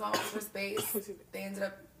Alaska. That was my mom's first base. They ended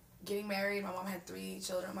up getting married. My mom had 3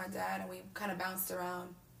 children with my dad, and we kind of bounced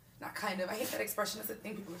around. Not kind of. I hate that expression. It's a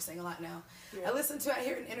thing people are saying a lot now. Yeah. I listen to it, I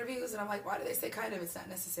hear it in interviews, and I'm like, why do they say kind of? It's not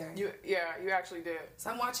necessary. You actually did.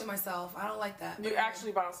 So I'm watching myself. I don't like that. You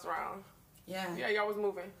actually bounced around. Yeah. Yeah, y'all was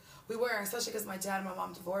moving. We were, especially because my dad and my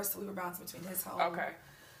mom divorced, so we were bouncing between his home. Okay.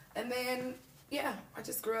 And then, yeah, I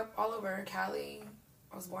just grew up all over. Cali.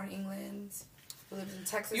 I was born in England. We lived in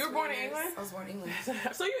Texas. You were for born in years. England? I was born in England.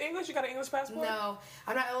 So you English? You got an English passport? No,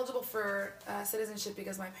 I'm not eligible for citizenship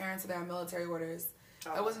because my parents are there on military orders.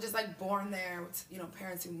 Oh. I wasn't just like born there with,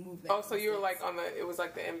 parents who moved there. Oh, so you were like it was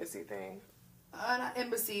like the embassy thing. Not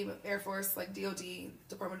embassy, but Air Force, like DOD,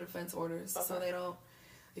 Department of Defense orders. Okay. So they don't.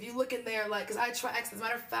 If you look in there, like, because as a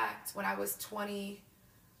matter of fact, when I was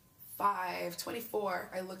 24,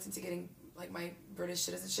 I looked into getting like my British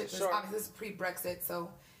citizenship. Sure. Obviously, this is pre-Brexit, so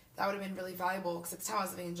that would have been really valuable. Because at the time I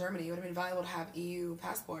was living in Germany, it would have been valuable to have EU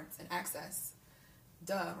passports and access.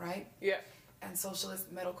 Duh, right? Yeah. And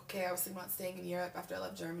socialist medical care. I was thinking about staying in Europe after I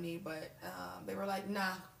left Germany, but they were like,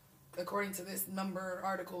 nah, according to this number,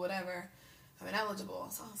 article, whatever, I'm ineligible.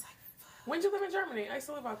 So I was like, fuck. When did you live in Germany? I used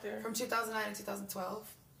to live out there. From 2009 to 2012.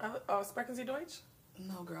 Sprechen Sie Deutsch?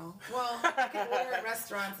 No, girl. Well, I could order at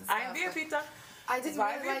restaurants and stuff. Ein Bier, but bitte. I didn't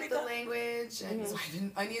Zwei really like Bier, the bitte. language. And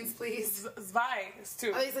onions, please. Zwei is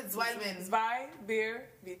 2. I think it said Zweitman. Zwei Bier,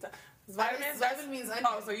 bitte. Zweitman? Zweitman means onion.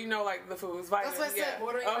 Oh, so you know like the food. Zweitman. That's what I said, yeah.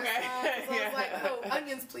 ordering Okay. restaurants. So I Yeah. was like, oh,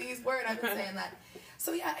 onions, please. Word, I've been saying that.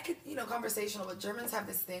 So yeah, I could, conversational, but Germans have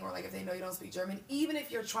this thing where like if they know you don't speak German, even if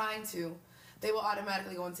you're trying to, they will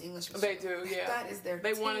automatically go into English. They do, yeah. That is their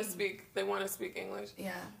They want to thing. speak. They want to speak English.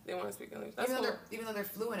 Yeah. They want to speak English. That's Even cool. though they're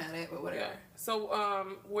fluent at it, but whatever. Yeah. So,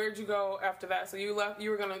 where'd you go after that? So you left.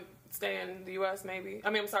 You were gonna stay in the U.S. maybe.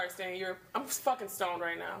 I'm sorry, stay in Europe. I'm fucking stoned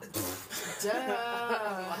right now.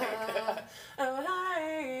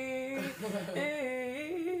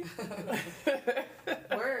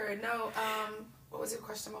 Word. No. What was your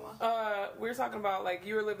question, Mama? We were talking about like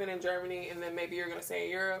you were living in Germany and then maybe you're gonna stay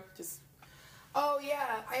in Europe. Just Oh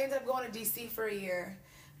yeah, I ended up going to DC for a year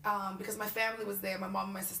because my family was there, my mom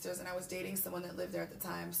and my sisters, and I was dating someone that lived there at the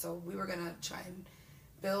time. So we were gonna try and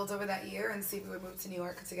build over that year and see if we would move to New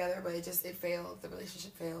York together, but it failed. The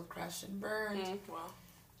relationship failed, crashed and burned. well,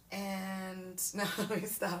 And no, let me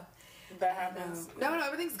stop. that happens. No,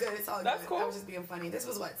 everything's good. It's all That's good. cool. I was just being funny. This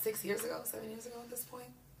was what, 7 years ago at this point.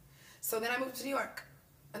 So then I moved to New York,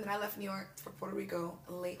 and then I left New York for Puerto Rico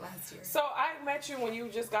late last year. So I met you when you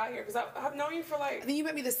just got here because I've known you for like. I think you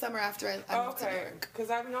met me this summer after I moved to New Okay, York. because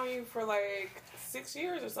I've known you for like 6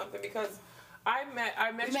 years or something. Because I met We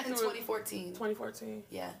you met in through 2014. 2014.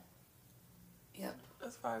 Yeah. Yep.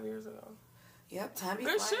 That's 5 years ago. Yep. Time be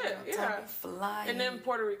Good flying. shit, Girl. yeah. Time be flying. And then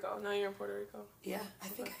Puerto Rico. Now you're in Puerto Rico. Yeah, I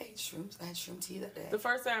think I ate shrooms. I had shroom tea that day. The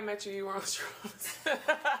first day I met you, you were on shrooms.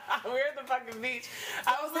 We were at the fucking beach.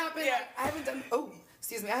 I haven't done. Oh,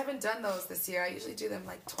 excuse me. I haven't done those this year. I usually do them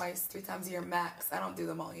like 3 times a year max. I don't do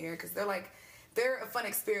them all year because they're a fun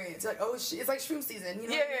experience. You're like, oh shit, it's like shroom season. You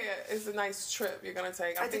know? Yeah. It's a nice trip you're gonna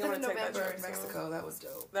take. I did think them I'm in gonna take that November trip in soon. Mexico. That was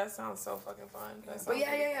dope. That sounds so fucking fun. But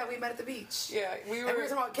yeah. We met at the beach. Yeah, we were And we were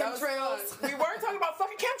talking about that was chemtrails. fun. We were talking about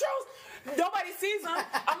fucking chemtrails. Nobody sees them.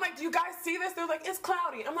 I'm like, do you guys see this? They're like, it's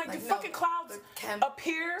cloudy. I'm like, Like, do no, fucking clouds the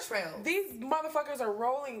appear? chemtrails. These motherfuckers are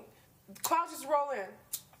rolling. Clouds just roll in.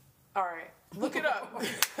 All right, look it up.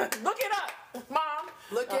 Look it up, Mom.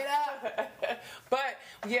 Look it up. But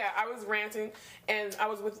yeah, I was ranting, and I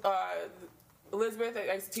was with Elizabeth.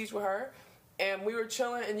 I used to teach with her, and we were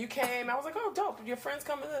chilling. And you came. I was like, oh, dope. Your friends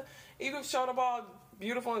coming. You showed up all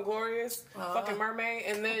beautiful and glorious, fucking mermaid.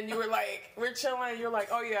 And then you were like, we're chilling. You're like,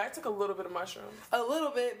 oh yeah, I took a little bit of mushrooms. A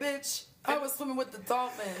little bit, bitch. I was swimming with the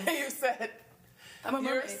dolphins. And you said. I'm a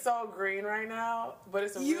You're mermaid. so green right now, but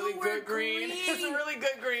it's a You really were good green. green. It's a really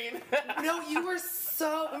good green. No, you were so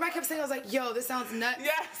so, remember I kept saying, I was like, yo, this sounds nuts.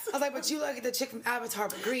 Yes. I was like, but you look like the chick from Avatar,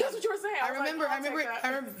 but green. That's what you were saying. I remember, I'll take that.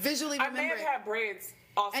 I visually remember I may have it. had braids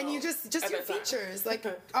also. And you just at your that time. features, like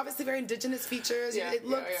obviously very indigenous features. Yeah, It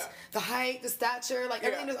looked, yeah. the height, the stature, like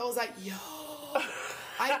everything was, I was like, yo.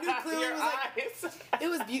 I knew clearly Your it was like, eyes. it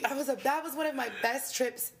was beautiful. That was one of my best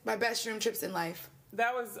trips, my best room trips in life.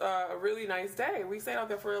 That was a really nice day. We stayed out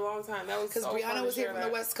there for a long time. That was Because so fun Brianna to was here share from that.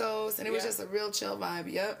 the West Coast, and it was Yeah. just a real chill vibe.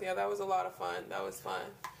 Yep. Yeah, that was a lot of fun. That was fun.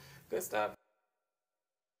 Good stuff.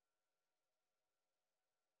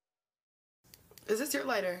 Is this your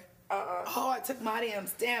lighter? Oh, I took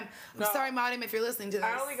Mariam's. Damn. I'm No. sorry, Mariam, if you're listening to this.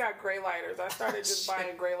 I only got gray lighters. I started just Shit.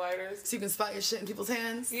 buying gray lighters. So you can spot your shit in people's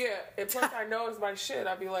hands. Yeah, and plus I know it's my shit.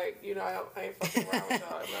 I'd be like, you know, I ain't fucking around with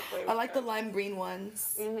y'all. I'm not playing I with like the y'all. lime green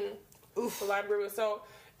ones. The library. So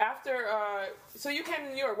after, so you came to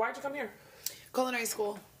New York. Why'd you come here? Culinary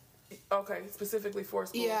school. Okay, specifically for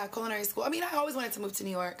school. Yeah, culinary school. I mean, I always wanted to move to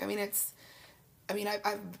New York. I mean,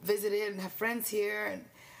 I've visited and have friends here, and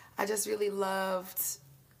I just really loved.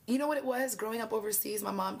 You know what it was? Growing up overseas,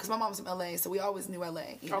 my mom, because my mom's from LA, so we always knew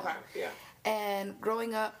LA. You know? Okay, yeah. And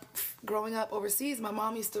growing up overseas, my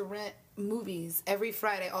mom used to rent movies every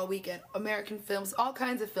Friday, all weekend. American films, all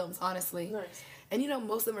kinds of films, honestly. Nice. And you know,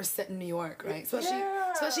 most of them are set in New York, right?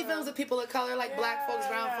 Yeah. Especially films with people of color, like black folks,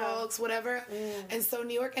 brown Yeah. folks, whatever. And so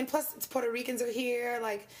New York, and plus it's Puerto Ricans are here.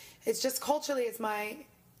 Like, it's just culturally,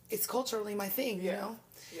 it's culturally my thing, you know?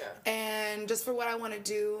 Yeah. And just for what I want to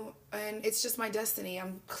do, and it's just my destiny.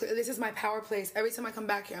 This is my power place. Every time I come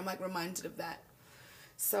back here, I'm like reminded of that.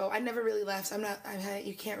 So I never really left.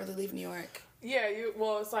 You can't really leave New York. Yeah,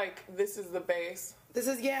 well, it's like, this is the base. This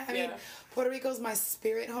is, I mean, Yeah. Puerto Rico's my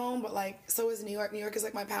spirit home, but like, so is New York. New York is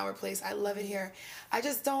like my power place. I love it here. I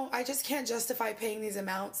just can't justify paying these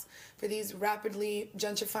amounts for these rapidly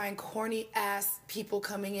gentrifying, corny ass people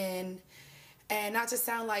coming in. And not to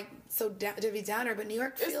sound like so Debbie Downer, but New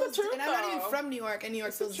York It's the feels, truth, and I'm not even though. from New York, and New York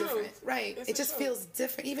It's the feels truth. different. Right. It's It the just truth. feels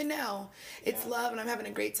different. Even now, it's love, and I'm having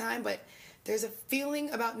a great time, but there's a feeling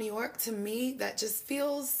about New York to me that just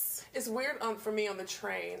feels, It's weird for me on the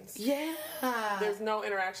trains. yeah. There's no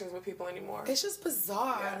interactions with people anymore. It's just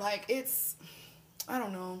bizarre. Yeah. Like, I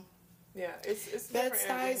don't know. Yeah, it's Bed different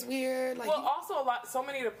size energy. weird. Like, Well, also so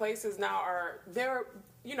many of the places now they're,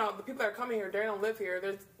 you know, the people that are coming here, they don't live here.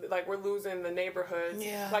 There's like, we're losing the neighborhoods.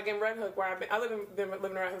 Yeah. Like in Red Hook, where I've been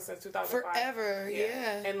living in Red Hook since 2005. forever,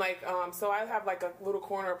 yeah. And like, so I have like a little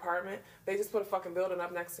corner apartment. They just put a fucking building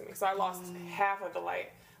up next to me, so I lost half of the light.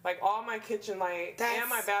 Like all my kitchen light and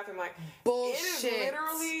my That's bathroom light. bullshit. It is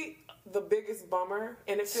literally the biggest bummer,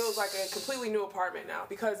 and it feels like a completely new apartment now,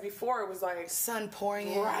 because before it was like sun pouring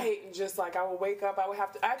in. bright, and just like I would wake up, I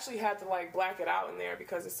actually had to like black it out in there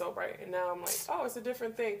because it's so bright. And now I'm like, oh, it's a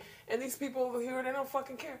different thing. And these people over here, they don't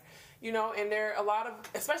fucking care, you know. And there are a lot of,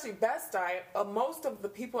 especially Bed-Stuy, most of the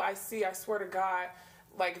people I see, I swear to God,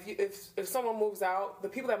 like if someone moves out, the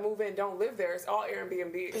people that move in don't live there. It's all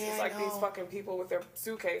Airbnbs. Yeah, It's I like these know. fucking people with their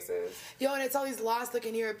suitcases. Yo, and it's all these lost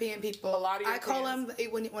looking European people. A lot of I call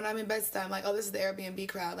Europeans. them, when I'm in Bed-Stuy, I'm like, oh, this is the Airbnb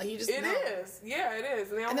crowd. Like, you just It know. is, yeah, it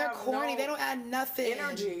is. And they're have corny. no They don't add nothing.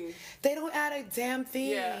 energy. They don't add a damn thing.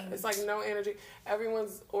 Yeah, it's like no energy.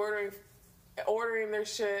 Everyone's ordering their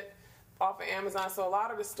shit off of Amazon, so a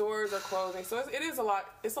lot of the stores are closing. So it is a lot.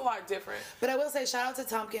 It's a lot different. But I will say, shout out to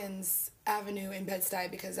Tompkins Avenue in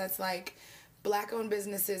Bed-Stuy, because that's like black-owned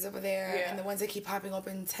businesses over there, Yeah. and the ones that keep popping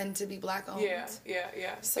open tend to be black-owned. Yeah.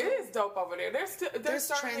 So- it is dope over there. There's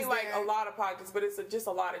certainly trends like there. a lot of pockets, but it's just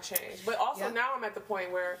a lot of change. But also Yep. now I'm at the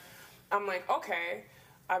point where I'm like, okay,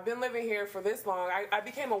 I've been living here for this long. I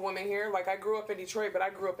became a woman here. Like, I grew up in Detroit, but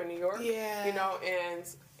I grew up in New York. Yeah. You know, and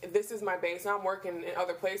this is my base. Now I'm working in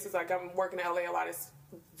other places. Like, I'm working in LA a lot. It's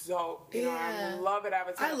dope. You know, Yeah. I love it. I have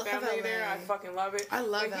a I ton of love family LA. there. I fucking love it. I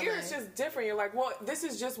love But here LA. it's just different. You're like, well, this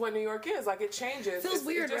is just what New York is. Like, it changes. Feels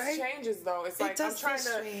weird, it just right? changes, though. It's It like, I'm does trying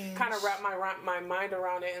feel to strange. kind of wrap my mind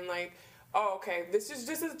around it, and like, oh, okay, this is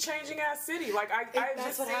just a changing ass city. Like,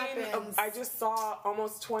 That's what happens. I just saw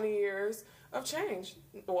almost 20 years of change.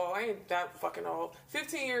 Well, I ain't that fucking old.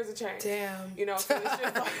 15 years of change. Damn. You know, so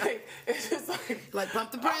it's just Like,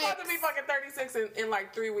 pump the I'm about to brakes. be fucking 36 in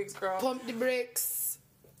like 3 weeks, girl. Pump the bricks.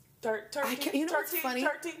 Turkey, can't- you know what's funny?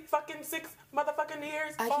 30 fucking 6 motherfucking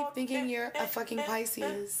years. I keep old. thinking you're a fucking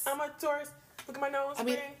Pisces. I'm a Taurus. Look at my nose. I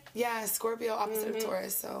mean, ring. yeah, Scorpio opposite of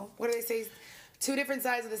Taurus. So what do they say? Two different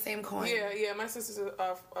sides of the same coin. Yeah. My sister's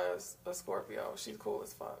a Scorpio. She's cool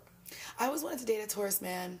as fuck. I always wanted to date a Taurus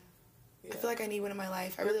man. I feel like I need one in my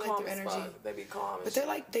life. I They're really like calm their as energy. fuck. They be calm. But they're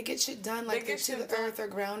like, they get shit done. Like, they're get to shit the done. earth, they're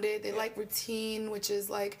grounded. They like routine, which is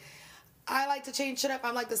like, I like to change shit up.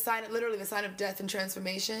 I'm like literally the sign of death and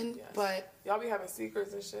transformation. Yes. But Y'all be having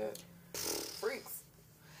secrets and shit. Freaks.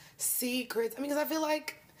 secrets. I mean, because I feel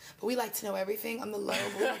like, but we like to know everything on the low,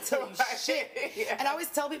 but we don't tell you Right. shit. Yeah. And I always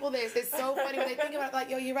tell people this. It's so funny when they think about it, like,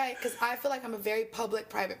 yo, you're right. Because I feel like I'm a very public,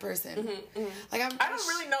 private person. Like, I don't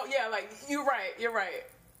really know. Yeah, like, you're right.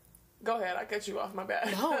 Go ahead. I cut you off. My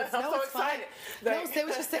bad. No, I'm so it's fine. excited. No, say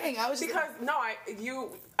what you're saying. I was just because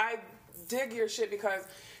I dig your shit because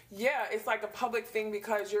it's like a public thing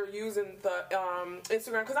because you're using the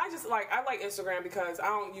Instagram. Because I like Instagram because I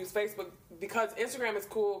don't use Facebook because Instagram is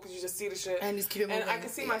cool because you just see the shit And just keep it and I moving. can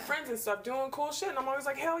see my friends and stuff doing cool shit and I'm always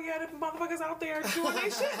like, hell yeah, the motherfuckers out there doing their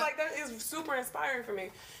shit. Like, that is super inspiring for me,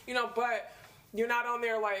 but you're not on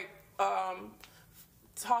there like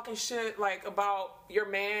talking shit like about your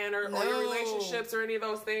man or your relationships or any of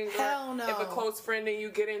those things. Hell or no. If a close friend and you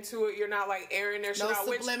get into it, you're not like airing their shit No out.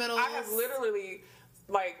 Which subliminals. I have literally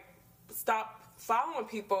like stopped following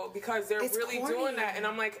people because they're It's really corny. doing that, and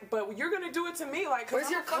I'm like, but you're gonna do it to me, like, 'cause Where's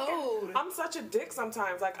I'm your code? I'm such a dick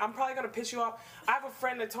sometimes. Like, I'm probably gonna piss you off. I have a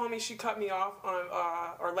friend that told me she cut me off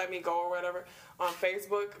on or let me go or whatever on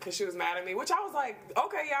Facebook because she was mad at me, which I was like,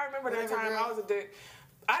 okay, yeah, I remember that Whatever, time. girl. I was a dick.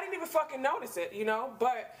 I didn't even fucking notice it,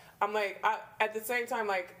 but I'm like, at the same time,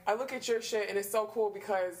 like, I look at your shit and it's so cool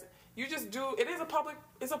because you just do. It's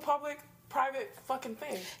a public, private fucking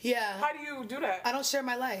thing. Yeah. How do you do that? I don't share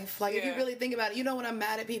my life. Like, if you Yeah. really think about it, when I'm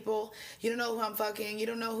mad at people, you don't know who I'm fucking, you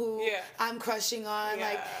don't know who Yeah. I'm crushing on.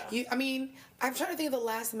 Yeah. I'm trying to think of the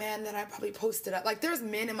last man that I probably posted up. Like, there's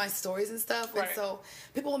men in my stories and stuff, and Right. so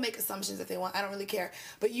people will make assumptions if they want. I don't really care.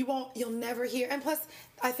 But you'll never hear. And plus,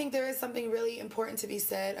 I think there is something really important to be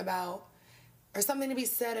said about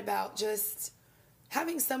just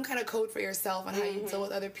having some kind of code for yourself on how you deal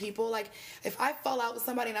with other people. Like, if I fall out with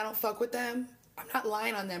somebody and I don't fuck with them, I'm not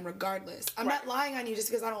lying on them regardless. I'm not lying on you just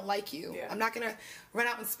because I don't like you. Yeah. I'm not going to run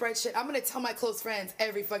out and spread shit. I'm going to tell my close friends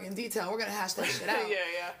every fucking detail. We're going to hash that shit out. Yeah.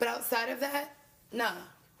 But outside of that, nah.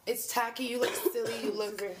 It's tacky. You look silly.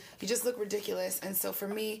 You just look ridiculous. And so for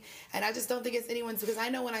me, and I just don't think it's anyone's, because I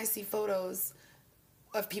know when I see photos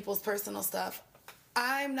of people's personal stuff,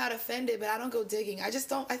 I'm not offended, but I don't go digging. I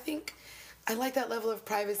think I like that level of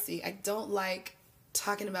privacy. I don't like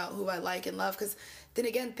talking about who I like and love because then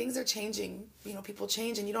again, things are changing. People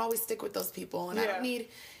change and you don't always stick with those people. And I don't need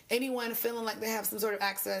anyone feeling like they have some sort of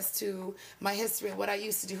access to my history and what I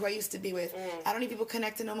used to do, who I used to be with. I don't need people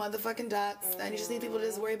connecting no motherfucking dots. I just need people to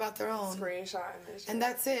just worry about their own. Screenshot and shit. And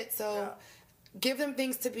that's it. So give them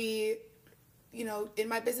things to be, in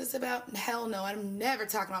my business about. Hell no. I'm never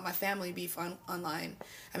talking about my family beef online.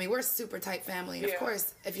 I mean, we're a super tight family. And of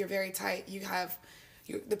course, if you're very tight, you have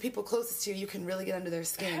the people closest to you can really get under their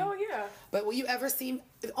skin. Hell yeah. But will you ever see,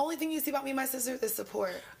 the only thing you see about me and my sister is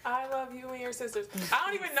support. I love you and your sisters. I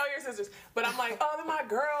don't even know your sisters, but I'm like, oh, they're my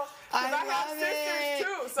girls. I have love sisters it.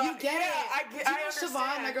 too. So You get it. I Do you know understand.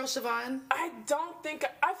 Siobhan, my girl Siobhan? I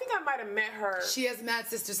think I might have met her. She has mad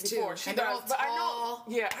sisters too. before. She and they're all does, but tall.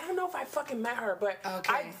 I don't know if I fucking met her, but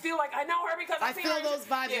Okay. I feel like I know her because I I've seen feel her. those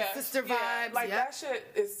vibes, the sister vibes, Like, yep. that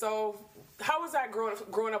shit is so. How was that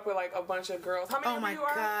growing up with like a bunch of girls? How many Oh of my you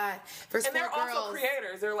are? God. First And they're 4 girls. also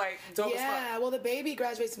creators. They're like dope as Yeah, fuck. well, the baby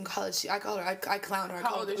graduates from college. I call her, I clown her. I How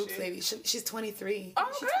call old her the is oops she? baby. She's 23. Oh,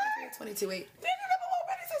 She's good. 23 or 22, wait. Then you have a little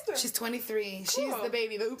bitty sister. She's 23. She's Cool. the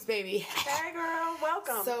baby, the oops baby. Hey girl,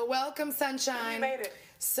 welcome. So welcome, sunshine. You made it.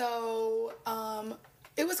 So,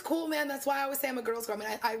 it was cool, man. That's why I always say I'm a girl's girl. I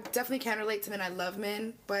mean, I definitely can relate to men. I love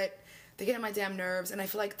men, but they get on my damn nerves, and I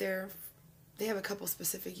feel like they have a couple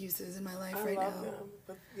specific uses in my life I right love now. them.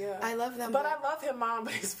 But yeah. I love them, But but- I love him, mom,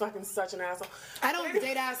 but he's fucking such an asshole. I don't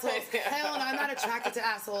date assholes. Hell no, I'm not attracted to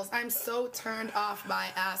assholes. I'm so turned off by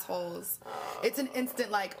assholes. It's an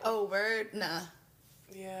instant like, oh, word, nah.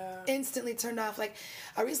 Yeah. Instantly turned off. Like,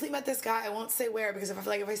 I recently met this guy. I won't say where because I feel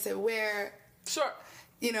like if I say where, Sure.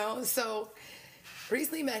 so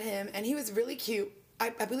recently met him and he was really cute. I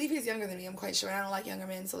believe he's younger than me. I'm quite sure. I don't like younger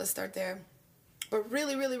men, so let's start there. But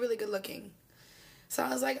really, really, really good looking. So I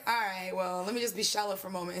was like, all right, well, let me just be shallow for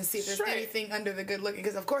a moment and see if there's Straight. anything under the good looking,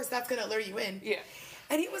 because of course that's gonna lure you in. Yeah.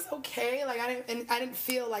 And he was okay. Like I didn't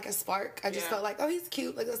feel like a spark. I just Yeah. felt like, oh, he's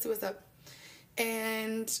cute. Like, let's see what's up.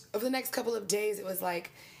 And over the next couple of days, it was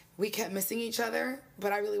like we kept missing each other,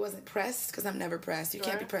 but I really wasn't pressed because I'm never pressed. You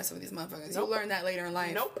can't be Right. pressed with these motherfuckers. Nope. You'll learn that later in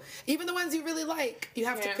life. Nope. Even the ones you really like, you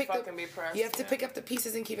have Can't to pick fucking be pressed, you have to yeah. pick up the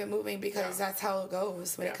pieces and keep it moving because Yeah. that's how it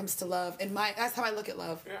goes when Yeah. it comes to love. And that's how I look at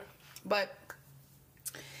love. Yeah. But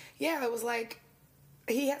yeah, it was like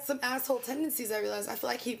he had some asshole tendencies. I realized. I feel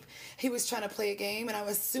like he was trying to play a game, and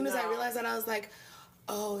as soon as I No. realized that, I was like,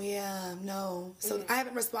 Oh yeah, no. So I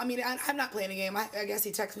haven't responded. I mean, I'm not playing a game. I guess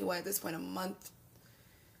he texted me at this point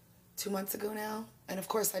 2 months ago now, and of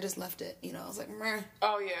course I just left it. You know, I was like, meh.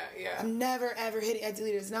 Oh yeah. I'm never ever hitting. I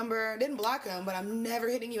deleted his number. Didn't block him, but I'm never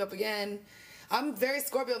hitting you up again. I'm very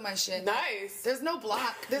Scorpio with my shit. Nice. There's no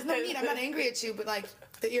block. There's no need. I'm not angry at you, but like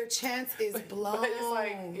your chance is blown. But it's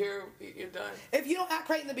like you're done. If you don't act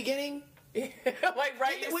right in the beginning. Like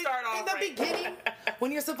you start off in the right. beginning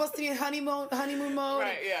when you're supposed to be in honeymoon mode.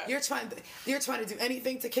 Right, yeah. You're trying to do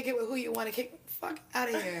anything to kick it with who you want to kick. Fuck out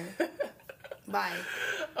of here. Bye.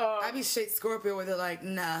 I be straight Scorpio where they're like,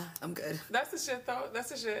 nah, I'm good. That's the shit though.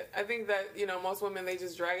 That's the shit. I think that, most women, they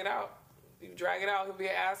just drag it out. You drag it out, he'll be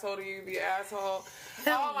an asshole to you, be an asshole.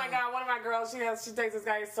 Oh my God, one of my girls, she takes this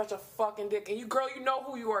guy, he's such a fucking dick. And you know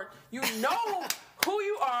who you are. You know who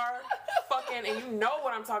you are, fucking, and you know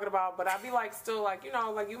what I'm talking about. But I be like, still like,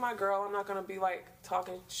 like you my girl, I'm not gonna be like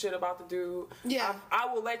talking shit about the dude. Yeah.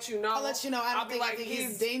 I will let you know. I'll let you know. I think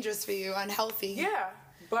he's dangerous for you, unhealthy. Yeah.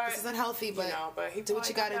 But this is unhealthy, but, but he do what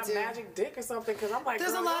you gotta do. Magic dick or something, because I'm like,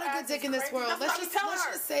 there's a lot of good dick in this world. Let's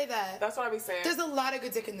just say that. That's what I be saying. There's a lot of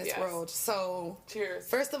good dick in this world. So cheers.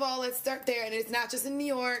 First of all, let's start there, and it's not just in New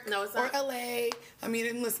York or LA. I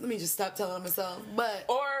mean, let me just stop telling myself. But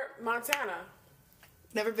or Montana.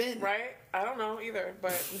 Never been. Right? I don't know either,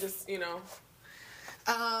 but just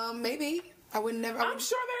maybe I would never. I'm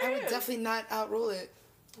sure there is. I would definitely not outrule it.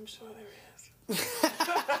 I'm sure there is.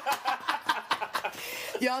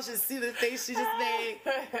 Y'all should see the face she just made.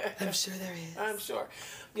 I'm sure there is. I'm sure.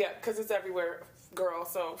 Yeah, because it's everywhere, girl.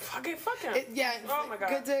 So fuck him. Oh my God.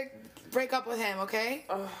 Good to break up with him, okay?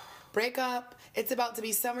 Break up. It's about to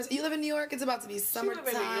be summer. You live in New York. It's about to be summertime.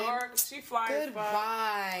 She live in New York. She flies.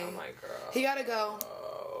 Goodbye. Oh my girl. He gotta go.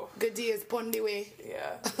 Good dias, pon diwi.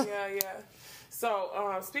 Yeah.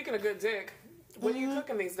 So speaking of good dick, what are you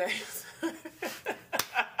cooking these days?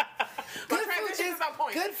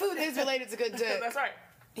 Good food is related to good dick. That's right.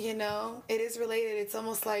 It is related. It's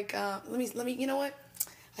almost like let me. You know what?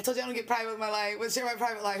 I told you I don't get private with my life. Share my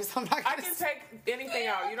private life. So I'm not. I can take anything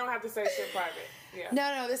out. You don't have to say shit private. Yeah.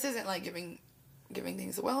 No. This isn't like giving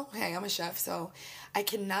things. Well, hey, I'm a chef, so I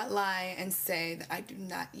cannot lie and say that I do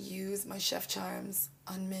not use my chef charms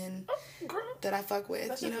on men that I fuck with.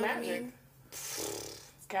 That's you just know magic. what I mean?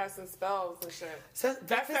 Casting spells and shit. So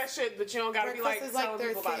that's that shit that you don't gotta be like telling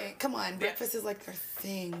people about it. Come on, breakfast is like their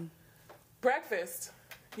thing. Breakfast.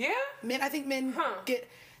 Yeah? I think men get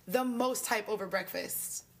the most hype over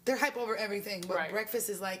breakfast. They're hype over everything, but breakfast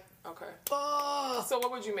is like... Okay. Oh! So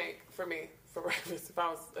what would you make for me for breakfast if I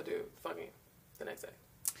was a dude fucking the next day?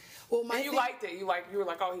 Well, you liked it. You were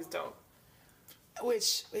like, oh, he's dope.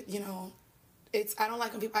 Which, it's... I don't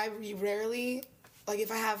like when people... I rarely... Like,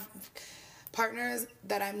 if I have partners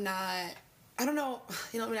that I'm not... I don't know.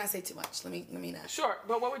 Let me not say too much. Let me not. Sure,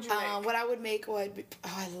 but what would you make? What I would make would be...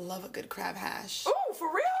 Oh, I love a good crab hash. Ooh,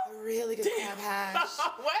 for real? A really good crab hash.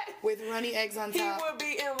 What? With runny eggs on top. He would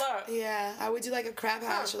be in love. Yeah, I would do like a crab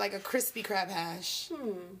hash or like a crispy crab hash.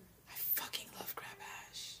 I fucking love crab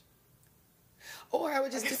hash. Or I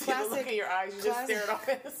would just do classic... The look in your eyes, you just stared off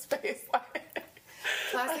in his face.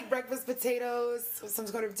 Classic breakfast potatoes with some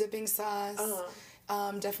sort of dipping sauce.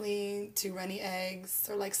 Definitely 2 runny eggs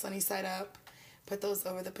or like sunny side up. Put those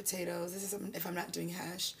over the potatoes. This is if I'm not doing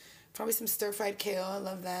hash. Probably some stir-fried kale. I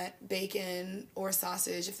love that. Bacon or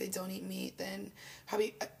sausage. If they don't eat meat, then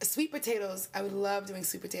probably sweet potatoes. I would love doing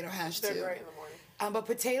sweet potato hash too. They're great in the morning. But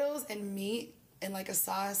potatoes and meat and like a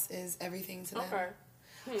sauce is everything to them. Okay.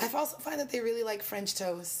 I also find that they really like French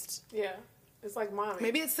toast. Yeah. It's like mommy.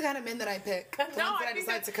 Maybe it's the kind of men that I pick. The ones that I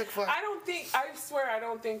decide to cook for. I swear I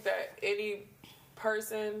don't think that any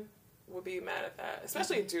person would be mad at that.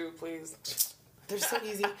 Especially a dude, please. They're so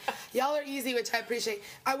easy. Y'all are easy, which I appreciate.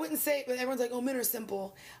 I wouldn't say, but everyone's like, oh, men are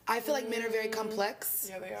simple. I feel like men are very complex.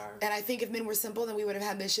 Yeah, they are. And I think if men were simple, then we would have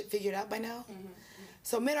had this shit figured out by now.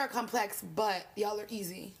 So men are complex, but y'all are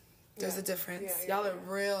easy. There's a difference. Y'all are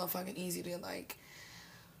real fucking easy to like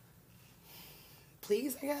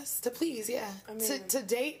please, I guess. To please, yeah. I mean, to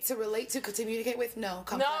date, to relate to, communicate with, no.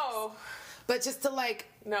 Complex. No. But just to like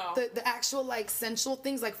the actual like sensual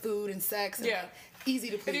things like food and sex and like, easy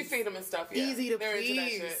to please. If you feed them and stuff, easy to They're please.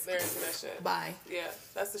 Into that shit. They're into that shit. Bye. Yeah,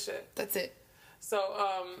 that's the shit. That's it.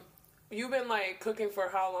 So, you've been like cooking for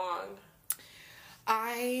how long?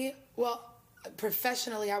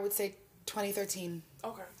 Professionally, I would say 2013.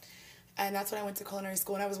 Okay. And that's when I went to culinary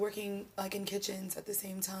school, and I was working like in kitchens at the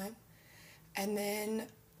same time. And then,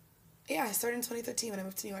 I started in 2013 when I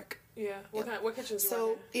moved to New York. Yeah. What kitchens you So,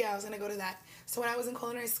 work yeah, I was going to go to that. So when I was in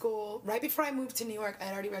culinary school, right before I moved to New York, I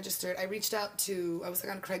had already registered. I reached out to, I was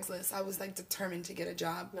like on Craigslist. I was like determined to get a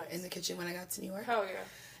job in the kitchen when I got to New York. Hell yeah.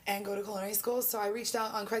 And go to culinary school. So I reached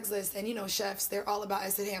out on Craigslist, and you know, chefs, they're all about, I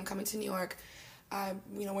said, hey, I'm coming to New York. I,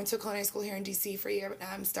 went to a culinary school here in DC for a year, but now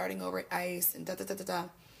I'm starting over at ICE and da-da-da-da-da.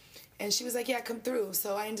 And she was like, yeah, come through.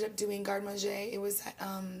 So I ended up doing Garde Manger. It was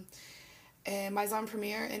at Maison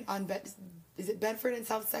Premiere is it Bedford and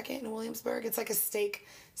South 2nd in Williamsburg? It's like a steak,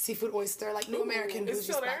 seafood, oyster, like New American bougie It's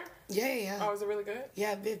still spot. there? Yeah. Oh, is it really good?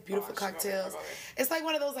 Yeah, beautiful cocktails. Go there. It's like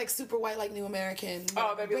one of those like super white like New American.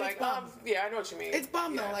 Oh, they'd be but like, it's bomb. yeah, I know what you mean. It's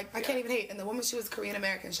bomb though. Like I can't even hate. And the woman, she was a Korean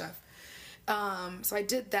American chef. So I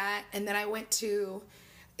did that, and then I went to.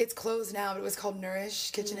 It's closed now, but it was called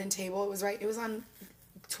Nourish Kitchen and Table. It was on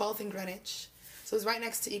 12th and Greenwich. So it was right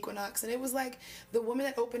next to Equinox, and it was like the woman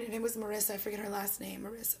that opened it. It was Marissa. I forget her last name.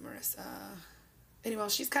 Marissa. Anyway,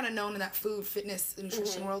 she's kind of known in that food, fitness,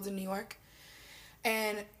 nutrition world in New York.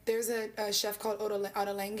 And there's a chef called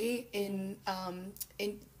Ottolenghi in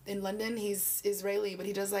London. He's Israeli, but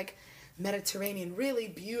he does like Mediterranean, really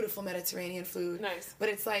beautiful Mediterranean food. Nice. But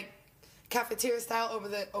it's like cafeteria style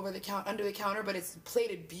under the counter, but it's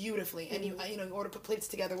plated beautifully, and you order, put plates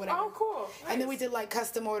together, whatever. Oh, cool. Nice. And then we did like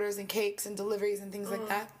custom orders and cakes and deliveries and things like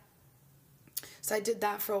that. So I did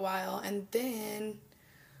that for a while, and then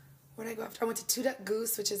where did I go after? I went to Two Duck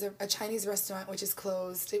Goose, which is a Chinese restaurant, which is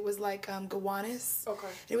closed. It was like Gowanus. Okay.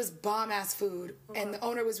 It was bomb ass food, and the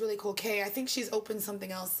owner was really cool. Kay, I think she's opened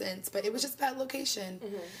something else since, but it was just bad location.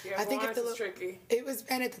 Yeah, I think Gowanus is tricky. It was,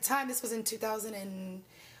 and at the time, this was in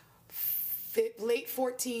late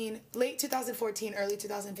 2014, early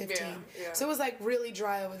 2015. Yeah. So it was like really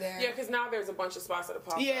dry over there. Yeah, because now there's a bunch of spots that have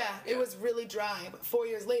popped up. Yeah, it was really dry. But 4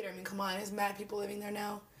 years later, I mean, come on, there's mad people living there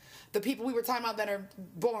now. The people we were talking about that are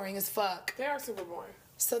boring as fuck. They are super boring.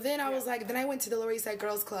 So then I was like, then I went to the Lower East Side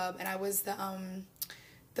Girls Club, and I was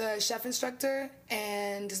the chef instructor,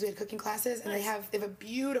 and because we had cooking classes, and they have a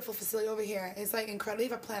beautiful facility over here. It's like incredible. They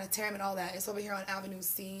have a planetarium and all that. It's over here on Avenue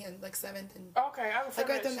C and like 7th and. Okay, I have a friend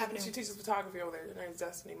right there on that Avenue. she teaches photography over there. Her name's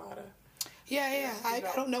Destiny Mata. Yeah. I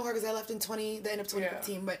don't know her because I left in the end of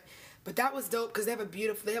 2015, but that was dope because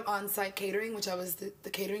they have on-site catering, which I was the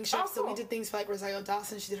catering chef. Oh, cool. So we did things for like Rosario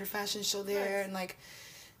Dawson. She did her fashion show there, Nice. and like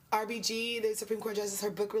RBG, the Supreme Court Justice, her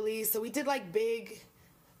book release. So we did like big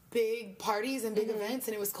parties and big events,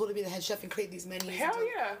 and it was cool to be the head chef and create these menus. Hell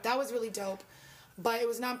yeah. That was really dope. But it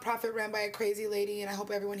was nonprofit ran by a crazy lady, and I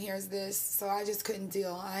hope everyone hears this. So I just couldn't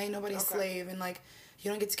deal. I ain't nobody's slave, and like you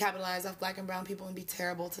don't get to capitalize off black and brown people and be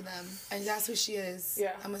terrible to them. And that's who she is.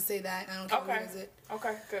 Yeah. I'm gonna say that. I don't care who is it.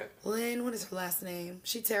 Okay, good. Lynn, what is her last name?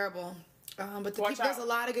 She terrible. But Watch there's out. a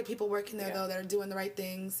lot of good people working there though that are doing the right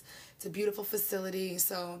things. It's a beautiful facility.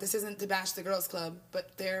 So this isn't to bash the girls club,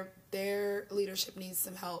 but their leadership needs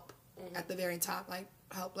some help at the very top. Like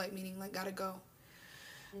help, like meaning like gotta go.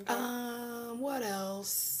 Okay. What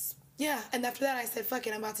else? Yeah, and after that I said, fuck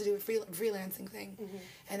it, I'm about to do a freelancing thing.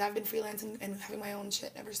 And I've been freelancing and having my own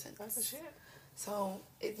shit ever since. That's the shit. So,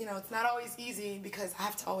 it's not always easy because I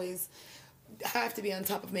have to be on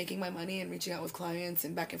top of making my money and reaching out with clients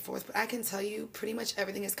and back and forth. But I can tell you pretty much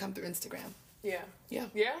everything has come through Instagram. Yeah. Yeah.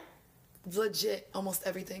 Yeah? Legit, almost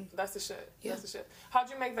everything. That's the shit. Yeah. That's the shit. How'd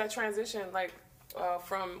you make that transition, like,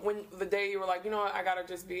 from when the day you were like, you know what, I gotta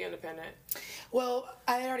just be independent? Well,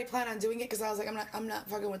 I had already planned on doing it because I was like, I'm not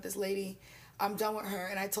fucking with this lady. I'm done with her.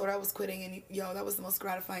 And I told her I was quitting, and that was the most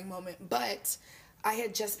gratifying moment. But I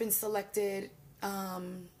had just been selected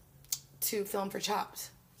to film for Chopped.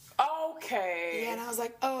 Okay. Yeah, and I was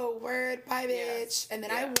like, oh, word, bye, bitch. Yes. And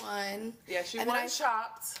then I won. Yes, you and won then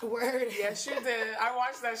Chopped. Word. Yes, you did. I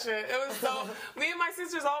watched that shit. It was so. Me and my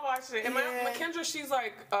sisters all watched it. And Yeah. Kendra, she's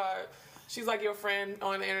like your friend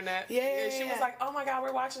on the internet. Yeah, And she was yeah. like, oh my God,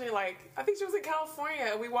 we're watching it. Like, I think she was in California,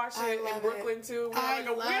 and we watched I it in love Brooklyn it. too. We I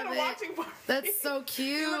had we had a love watching party. That's so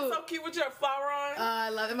cute. You look so cute with your flower on. I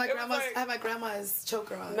love it. It was I have my grandma's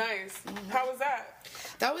choker on. Nice. How was that?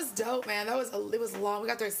 That was dope, man. It was long. We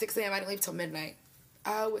got there at 6 a.m. I didn't leave till midnight.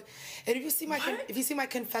 And if you see my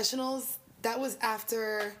confessionals, that was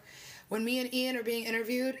after when me and Ian are being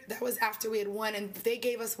interviewed. That was after we had won, and they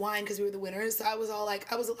gave us wine because we were the winners. So I was all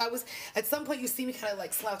like, I was at some point you see me kind of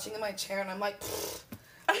like slouching in my chair, and I'm like.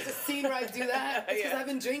 There's a scene where I do that because I've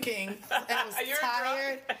been drinking and I was You're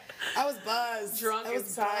tired. I was buzzed. Drunk I and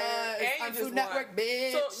was tired. buzzed. And you On just Food won. Network,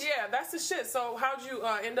 bitch. So yeah, that's the shit. So how'd you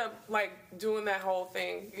end up like doing that whole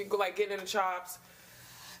thing? You go, like getting in the Chops.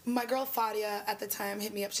 My girl Fadia at the time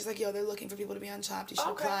hit me up. She's like, yo, they're looking for people to be on Chopped. You should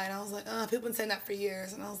apply. And I was like, people been saying that for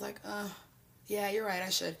years. And I was like, yeah, you're right, I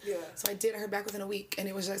should. Yeah. So I did. I heard back within a week. And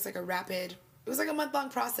it was just like a rapid It was like a month-long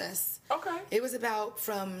process. Okay. It was about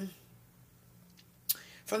from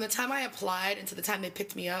the time I applied until the time they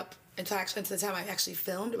picked me up, until the time I actually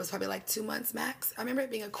filmed, it was probably like 2 months max. I remember it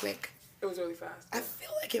being a quick. It was really fast. I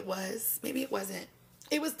feel like it was. Maybe it wasn't.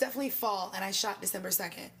 It was definitely fall, and I shot December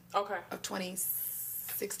 2nd. Okay. Of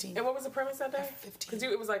 2016. And what was the premise that day? 15. Because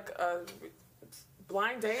it was like a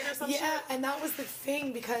blind date or something. Yeah, and that was the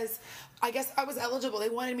thing, because I guess I was eligible. They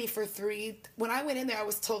wanted me for 3. When I went in there, I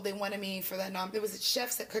was told they wanted me for that it was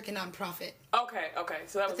chefs that cook a nonprofit. Okay.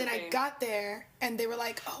 So that was. But then I got there, and they were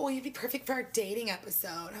like, "Oh, you'd be perfect for our dating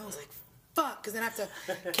episode." I was like, "Fuck," because then I have to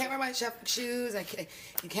can't wear my chef shoes.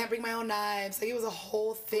 You can't bring my own knives. Like, it was a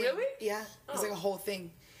whole thing. Really? Yeah, it was like a whole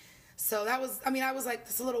thing. So that was. I mean, I was like,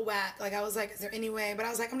 "This is a little whack." Like, I was like, "Is there any way?" But I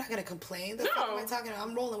was like, "I'm not gonna complain. The fuck am I talking about?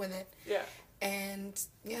 I'm rolling with it." Yeah. And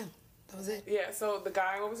yeah, that was it. Yeah. So the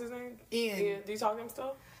guy, what was his name? Ian. Do you talk to him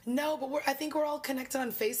still? No, but I think we're all connected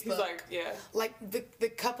on Facebook. He's like, yeah. Like the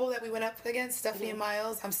couple that we went up against, Stephanie and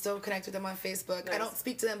Miles, I'm still connected with them on Facebook. Nice. I don't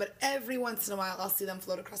speak to them, but every once in a while I'll see them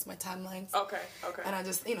float across my timelines. Okay. And I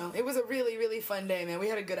just, it was a really, really fun day, man. We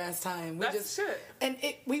had a good ass time. That's shit. And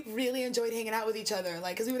we really enjoyed hanging out with each other,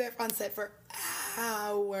 like, because we were there on set for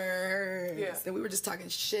hours. Yeah. And we were just talking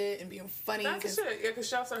shit and being funny. That's the shit. Yeah, because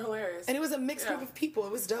chefs are hilarious. And it was a mixed group of people.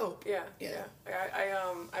 It was dope. Yeah.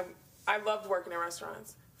 I loved working in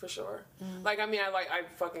restaurants. For sure. Like, I mean, I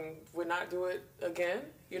fucking would not do it again,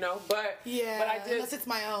 but yeah, but I did, unless it's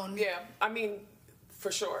my own. Yeah, I mean,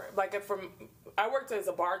 for sure. Like, I worked as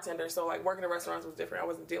a bartender, so like working in restaurants was different. I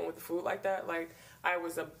wasn't dealing with the food like that. Like, I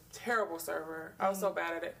was a terrible server. I was so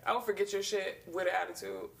bad at it. I would forget your shit with an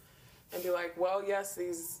attitude and be like, well, yes,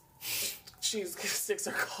 these cheese sticks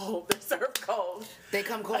are cold. They're served cold. They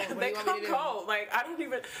come cold. What They do you want come me to do? cold. Like, I don't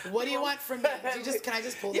even. What do you want from me? Can I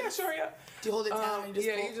just pull this? Yeah, sure, yeah. Do you hold it down? And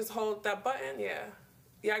You just hold that button.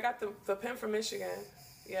 Yeah. I got the pen from Michigan.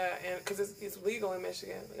 Yeah, and because it's legal in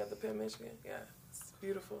Michigan. I got the pen in Michigan. Yeah, it's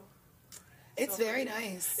beautiful. It's so very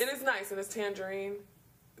nice. It is nice, and it's tangerine,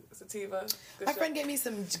 sativa. My friend gave me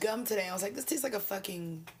some gum today. I was like, this tastes like a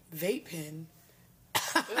fucking vape pen.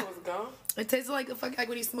 It was gum? It tastes like like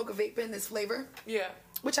when you smoke a vape pen, this flavor. Yeah.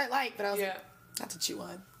 Which I like, but I was like, not to chew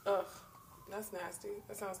on. Ugh, that's nasty.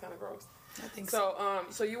 That sounds kind of gross. I think so.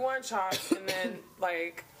 So you won Chopped, and then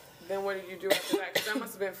then what did you do after that? Because that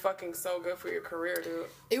must have been fucking so good for your career, dude.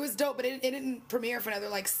 It was dope, but it didn't premiere for another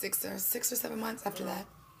like 6 or 7 months after that.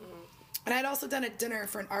 And I'd also done a dinner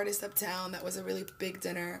for an artist uptown that was a really big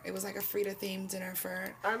dinner. It was like a Frida themed dinner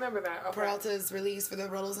for I remember that. Okay. Peralta's release for the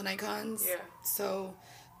Rolos and Icons. Yeah. So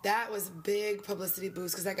that was a big publicity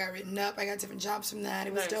boost because I got written up. I got different jobs from that.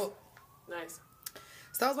 It was dope. Nice.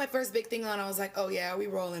 So that was my first big thing on. I was like, oh yeah, we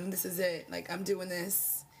rolling. This is it. Like, I'm doing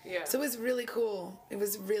this. Yeah. So it was really cool. It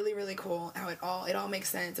was really, really cool how it all makes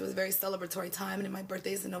sense. It was a very celebratory time, and my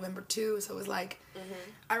birthday is in November too. So it was like,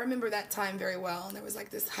 I remember that time very well, and there was like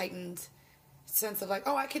this heightened sense of like,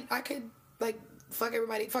 oh, I could like fuck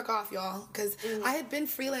everybody, fuck off y'all, because I had been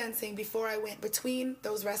freelancing before I went between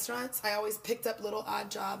those restaurants. I always picked up little odd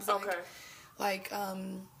jobs, like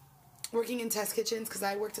working in test kitchens, because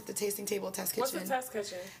I worked at the Tasting Table Test Kitchen. What's a test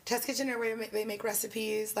kitchen? Test kitchen are where they make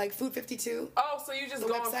recipes, like Food 52. Oh, so you just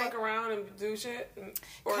go and fuck around and do shit?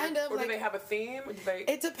 Or do they have a theme?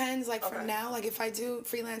 It depends. Like, for now, like, if I do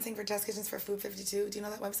freelancing for test kitchens for Food 52, do you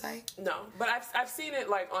know that website? No, but I've seen it,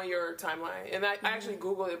 like, on your timeline. And I actually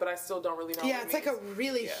Googled it, but I still don't really know what it it's means. like a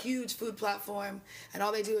really huge food platform, and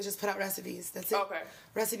all they do is just put out recipes. That's it. Okay.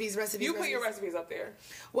 Recipes. You put your recipes up there.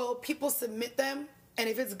 Well, people submit them, and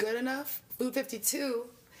if it's good enough, Food 52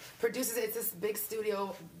 produces it. It's this big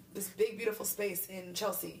studio, this big, beautiful space in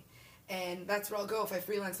Chelsea. And that's where I'll go if I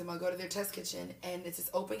freelance them. I'll go to their test kitchen, and it's this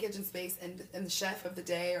open kitchen space, and the chef of the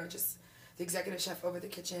day, or just the executive chef over the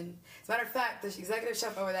kitchen. As a matter of fact, the executive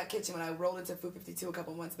chef over that kitchen, when I rolled into Food 52 a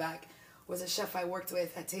couple months back, was a chef I worked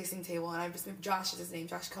with at Tasting Table, and Josh is his name,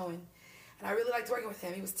 Josh Cohen. And I really liked working with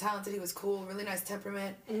him. He was talented, he was cool, really nice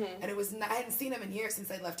temperament. And I hadn't seen him in years since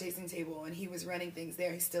I left Tasting Table, and he was running things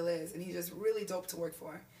there. He still is, and he's just really dope to work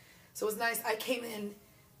for. So it was nice. I came in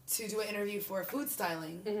to do an interview for food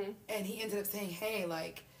styling, and he ended up saying, hey,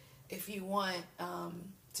 like, if you want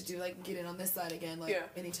to do, like, get in on this side again, like,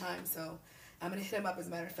 anytime. So I'm going to hit him up, as a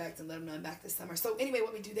matter of fact, and let him know I'm back this summer. So anyway,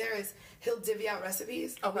 what we do there is he'll divvy out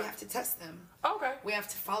recipes, and we have to test them. Okay. We have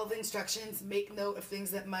to follow the instructions, make note of things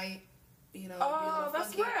that might, be a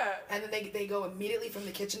that's funky. rad. And then they go immediately from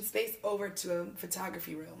the kitchen space over to a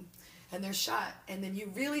photography room. and they're shot, and then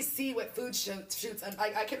you really see what food shoots. And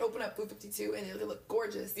I can open up Food 52 and it look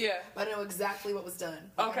gorgeous. Yeah. But I know exactly what was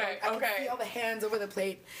done. Okay, I can see all the hands over the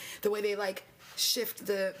plate, the way they like shift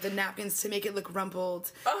the napkins to make it look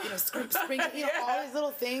rumpled. You know, sprinkle, you know, all these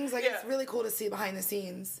little things. Like it's really cool to see behind the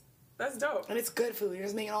scenes. That's dope. And it's good food. You're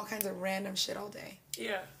just making all kinds of random shit all day.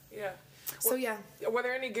 Yeah, yeah. So yeah. Were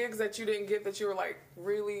there any gigs that you didn't get that you were like,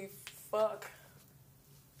 really fuck?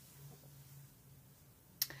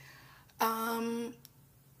 I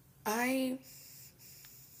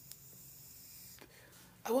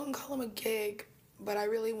wouldn't call him a gig, but I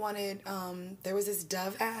really wanted, there was this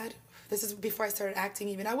Dove ad. This is before I started acting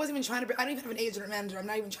even. I wasn't even trying to, I don't even have an agent or manager. I'm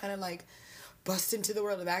not even trying to like bust into the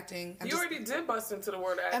world of acting. You already did bust into the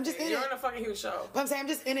world of acting. I'm just in it. You're in a fucking huge show. But I'm saying I'm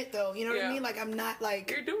just in it though. You know what I mean? Like I'm not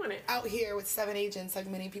like you're doing it out here with 7 agents like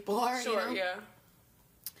many people are. Sure, you know? yeah.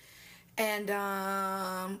 And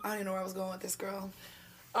I don't even know where I was going with this girl.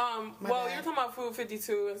 Well, you're talking about Food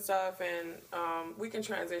 52 and stuff, and we can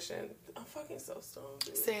transition. I'm fucking so stoned,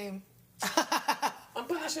 dude. Same. I'm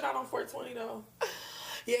putting this shit out on 420 though.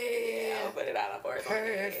 Yeah. I'll put it out on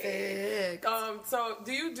 420. Perfect. So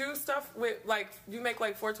do you do stuff with like you make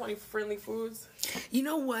like 420 friendly foods? You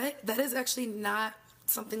know what? That is actually not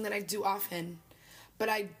something that I do often. But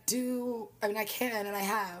I do, I mean, I can and I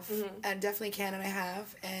have. I definitely can and I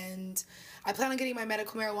have. And I plan on getting my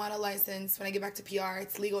medical marijuana license when I get back to PR.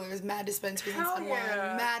 It's legal. There's mad dispensaries in San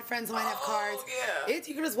Juan. Mad friends of mine have cards. Yeah.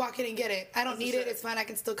 You can just walk in and get it. I don't need it. It's fine. I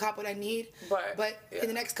can still cop what I need. But in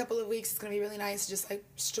the next couple of weeks, it's going to be really nice. Just like,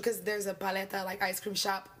 because there's a paleta, like ice cream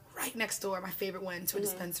shop right next door, my favorite one, to a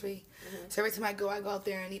dispensary. So every time I go out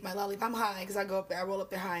there and eat my lollipop. I'm high because I go up there, I roll up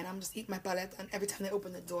there high, and I'm just eating my paleta. And every time they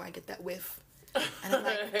open the door, I get that whiff. And I'm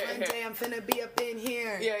like, one day I'm finna be up in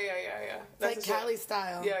here. Yeah. That's like Cali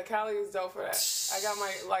style. Yeah, Cali is dope for that. I got my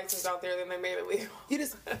license out there, then they made it legal. You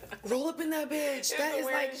just roll up in that bitch. That is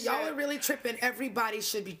like, shit. y'all are really tripping. Everybody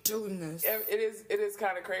should be doing this. It is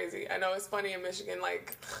kind of crazy. I know it's funny in Michigan.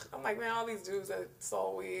 Like, I'm like, man, all these dudes that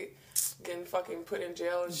sold weed getting fucking put in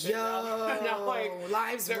jail and shit. Yo, now, like,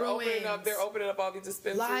 lives ruined. They're opening up all these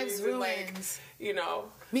dispensaries. Lives and ruined. like, you know.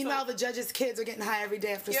 Meanwhile, the judges' kids are getting high every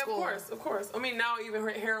day after school. Yeah, of course. I mean, now even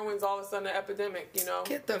heroin's all of a sudden an epidemic, you know?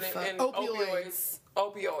 Get the fuck. And Opioids.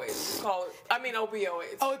 Opioids. Call it. I mean,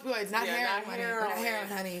 opioids. Opioids, not heroin, not honey. heroin. Not heroin,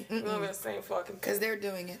 honey. We're in the same fucking thing. Because they're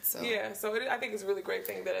doing it, so. Yeah, so I think it's a really great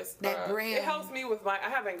thing that it's... That brand. It helps me with I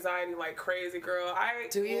have anxiety like crazy, girl.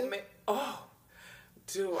 Do you?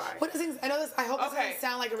 Do I? What is I know this. I hope this doesn't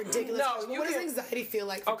sound like a ridiculous question, but what does anxiety feel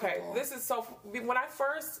like for people? This is so. When I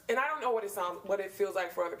first, and I don't know what it feels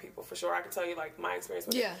like for other people for sure. I can tell you like my experience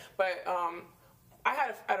with it. But I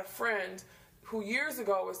had a friend who years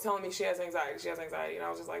ago was telling me she has anxiety, and I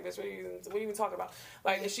was just like, bitch, what are you even talking about?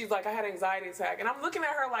 Like, and she's like, I had an anxiety attack, and I'm looking at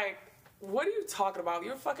her like, what are you talking about?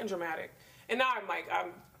 You're fucking dramatic. And now I'm like,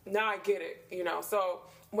 now I get it, you know. So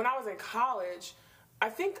when I was in college, I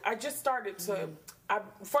think I just started to.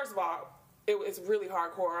 First of all, it was really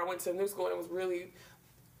hardcore. I went to a new school and it was really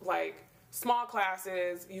like small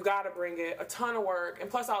classes. You got to bring it, a ton of work, and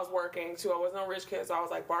plus I was working too. I wasn't a rich kid, so I was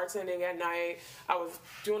like bartending at night. I was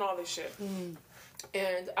doing all this shit,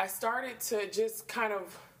 and I started to just kind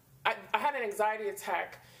of. I had an anxiety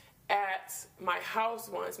attack at my house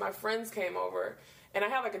once. My friends came over, and I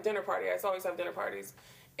had like a dinner party. I always have dinner parties,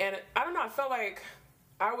 and I don't know. I felt like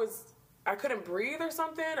I couldn't breathe or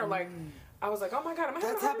something, or like. I was like, oh my God, am I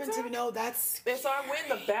having a heart attack? That's happened to me. No, that's... And so I went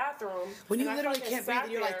in the bathroom. When you literally can't breathe,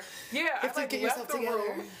 and you're like... Yeah, I like get yourself together.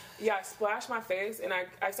 Room. Yeah, I splashed my face, and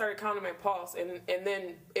I started counting my pulse, and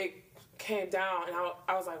then it came down, and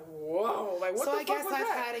I was like, whoa, like what the fuck was that? So I guess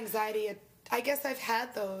I've had anxiety. I guess I've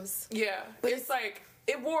had those. Yeah, but it's like...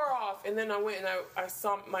 It wore off, and then I went and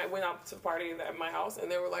I went out to the party at my house,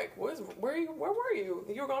 and they were like, where were you?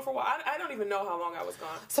 You were gone for a while. I don't even know how long I was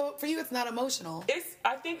gone. So for you, it's not emotional.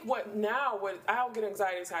 I think I don't get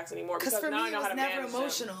anxiety attacks anymore because for now me, I know it how was to never manage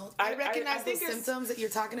emotional. Them. I recognize the symptoms that you're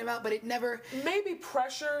talking about, but it never... Maybe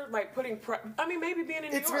pressure, like putting... maybe being in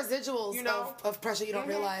New York. It's residuals, you know? of pressure you don't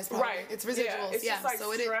realize. Probably. Right. It's residuals. Yeah, it's just like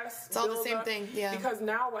so stress. It's all the same thing. Yeah. Because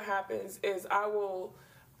now what happens is I will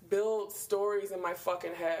build stories in my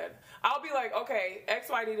fucking head. I'll be like, okay,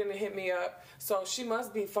 XYD didn't hit me up, so she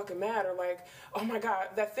must be fucking mad, or like, oh my God,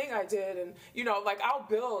 that thing I did, and you know, like I'll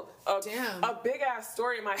build a big ass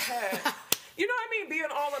story in my head. You know what I mean? Being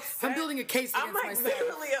all upset. I'm building a case against myself. I'm like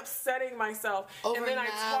literally upsetting myself, and then I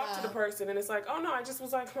talk to the person, and it's like, oh no, I just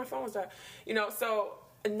was like, my phone was dead. You know, so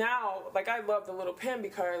now, like I love the little pen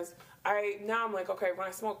because I'm like, okay, when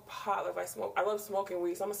I smoke pot, I love smoking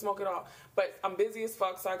weed, so I'm gonna smoke it all. But I'm busy as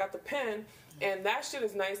fuck, so I got the pen, and that shit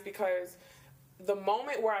is nice because the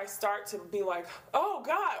moment where I start to be like, oh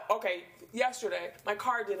God, okay, yesterday my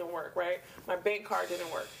card didn't work, right? My bank card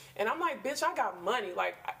didn't work. And I'm like, bitch, I got money.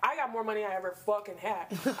 Like, I got more money I ever fucking had.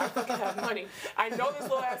 I fucking have money. I know this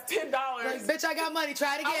little ass $10. Like, bitch, I got money.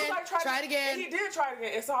 Try it again. I was like, try it again. And he did try it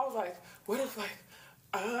again. And so I was like, what if, like,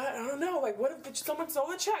 I don't know. Like, what if someone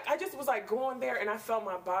stole a check? I just was, like, going there, and I felt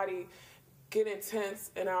my body get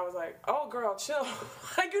intense, and I was like, oh, girl, chill.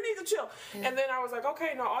 Like, you need to chill. Yeah. And then I was like,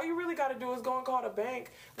 okay, no, all you really got to do is go and call the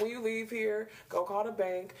bank. When you leave here, go call the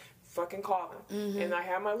bank. Fucking call them. Mm-hmm. And I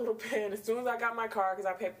had my little pen. As soon as I got my card, because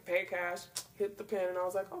I paid cash, hit the pen, and I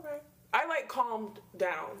was like, okay. I, like, calmed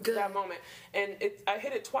down that moment. And I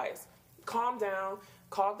hit it twice. Calmed down,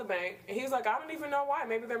 called the bank, and he was like, I don't even know why.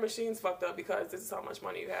 Maybe their machine's fucked up because this is how much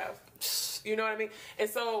money you have. You know what I mean? And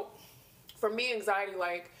so, for me, anxiety,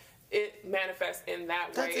 like, it manifests in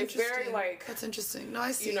that way. It's very, like... That's interesting. No,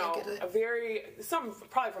 I see. You know, I get it. a very...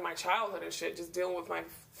 probably from my childhood and shit, just dealing with my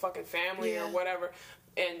fucking family or whatever.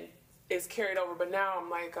 And it's carried over. But now I'm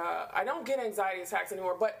like, I don't get anxiety attacks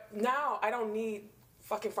anymore. But now I don't need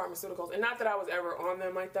fucking pharmaceuticals. And not that I was ever on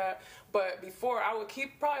them like that. But before, I would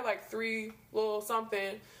keep probably like 3 little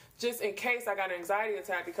something just in case I got an anxiety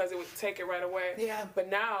attack because it would take it right away. Yeah. But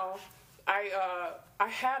now... I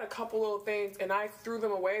had a couple little things, and I threw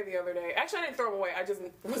them away the other day. Actually, I didn't throw them away. I just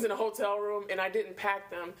was in a hotel room, and I didn't pack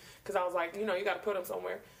them because I was like, you know, you got to put them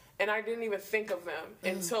somewhere. And I didn't even think of them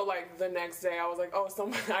until, like, the next day. I was like, oh,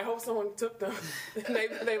 I hope someone took them. And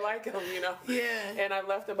they like them, you know? Yeah. And I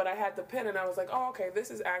left them, but I had the pen, and I was like, oh, okay,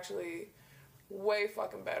 this is actually way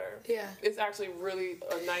fucking better. Yeah. It's actually really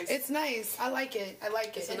a nice... It's nice. I like it.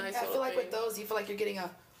 It's a nice I feel like thing. with those, you feel like you're getting a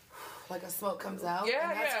smoke comes out.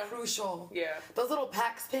 Yeah, and that's crucial. Yeah. Those little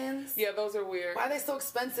Pax pins. Yeah, those are weird. Why are they so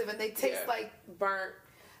expensive? And they taste like... burnt.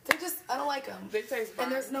 They just... I don't like them. They taste burnt.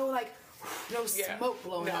 And there's no, like... No smoke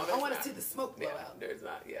blowing out. I want to see the smoke blow out. There's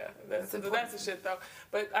not. Yeah, that's the shit though.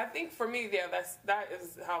 But I think for me, yeah, that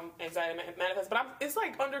is how anxiety manifests. But it's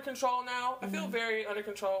like under control now. I feel very under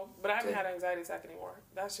control. But I haven't had an anxiety attack anymore.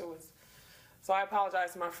 That shit was. So I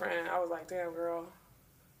apologized to my friend. I was like, damn, girl,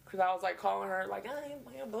 because I was like calling her like, I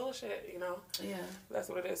ain't bullshit, you know. Yeah. That's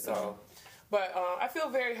what it is. So, but I feel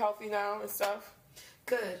very healthy now and stuff.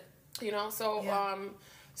 Good. You know. So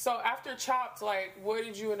So after Chopped, like, what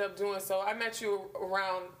did you end up doing? So I met you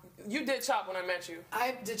around... You did Chopped when I met you.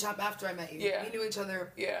 I did Chopped after I met you. Yeah. We knew each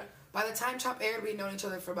other. Yeah. By the time Chopped aired, we'd known each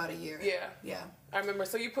other for about a year. Yeah. Yeah. I remember.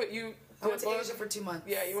 So I went to Asia for 2 months.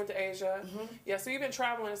 Yeah, you went to Asia. Mm-hmm. Yeah, so you've been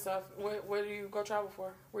traveling and stuff. Where do you go travel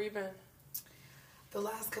for? Where you been? The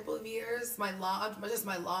last couple of years, my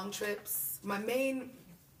long trips.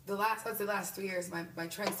 The last 3 years, my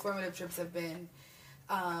transformative trips have been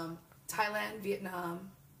Thailand,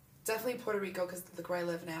 Vietnam, definitely Puerto Rico because look where I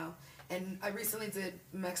live now. And I recently did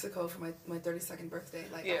Mexico for my 32nd birthday.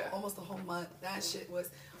 Like almost a whole month. That shit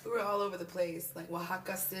was, we were all over the place. Like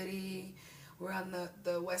Oaxaca City. We're on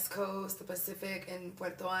the West Coast, the Pacific, and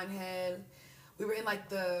Puerto Angel. We were in like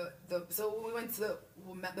so we went to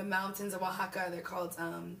the mountains of Oaxaca. They're called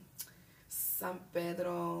San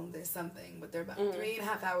Pedro de something. But they're about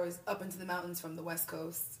 3.5 hours up into the mountains from the West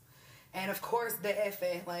Coast. And of course,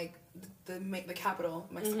 DF, like the capital,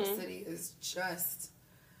 Mexico City, is just...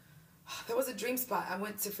 That was a dream spot. I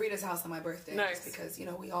went to Frida's house on my birthday. Nice. Just because,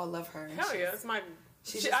 we all love her. Hell yeah, it's my...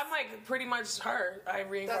 I'm like pretty much her. I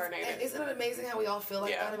reincarnated. Isn't it amazing how we all feel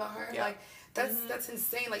like that about her? Yeah. Like, that's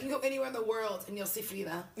insane. Like, you go anywhere in the world and you'll see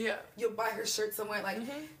Frida. Yeah. You'll buy her shirt somewhere. Like,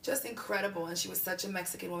 just incredible. And she was such a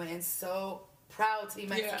Mexican woman and so... proud to be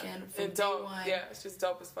Mexican from day one. Yeah, it's just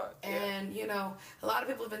dope as fuck. And, a lot of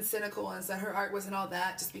people have been cynical and said her art wasn't all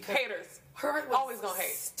that just because... Haters. Her art was always gonna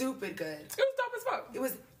hate. Stupid good. It was dope as fuck. It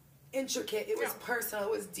was intricate. It was personal.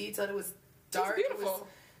 It was detailed. It was dark. It was beautiful.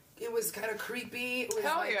 It was kind of creepy. It was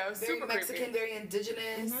it was very super Mexican, creepy. very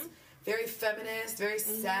indigenous, very feminist, very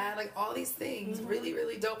sad. Like, all these things. Really,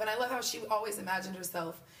 really dope. And I love how she always imagined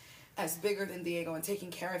herself as bigger than Diego and taking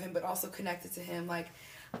care of him, but also connected to him. Like...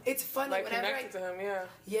 It's funny like connected to him,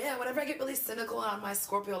 yeah, whenever I get really cynical on my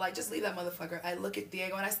Scorpio, like, just leave that motherfucker. I look at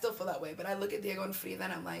Diego, and I still feel that way, but I look at Diego and Frida,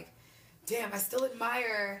 and I'm like, damn, I still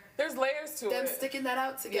admire... There's layers to them it. sticking that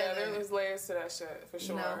out together. Yeah, there's layers to that shit, for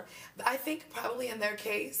sure. I think probably in their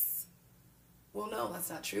case... Well, no, that's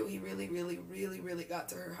not true. He really, really, really, really got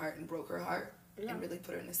to her heart and broke her heart and really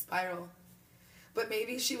put her in a spiral. But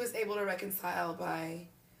maybe she was able to reconcile by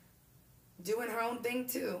doing her own thing,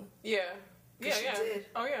 too. Yeah. Yeah, she did.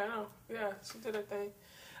 Oh, yeah, I know. Yeah, she did her thing.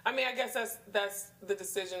 I mean, I guess that's the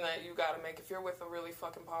decision that you gotta make. If you're with a really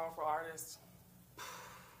fucking powerful artist,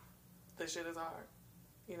 this shit is hard.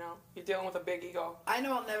 You're dealing with a big ego. I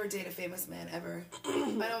know I'll never date a famous man, ever.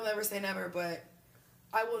 I know I'll never say never, but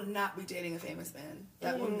I will not be dating a famous man.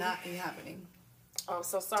 That will not be happening. Oh,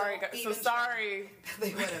 so sorry. Don't So even sorry.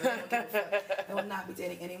 They whatever. They don't give a fuck. I will not be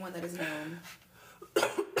dating anyone that is known.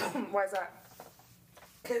 Why is that?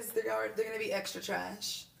 Because they're going to be extra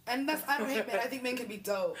trash. And that's, I don't hate men. I think men can be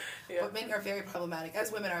dope. Yeah. But men are very problematic.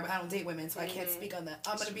 As women are, I don't date women, so I can't speak on that.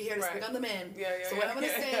 I'm going to be here to speak Right. on the men. Yeah, so what I'm going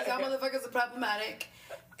to say is y'all motherfuckers are problematic.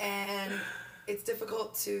 And it's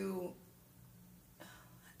difficult to... Not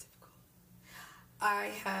difficult.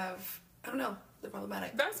 I don't know. They're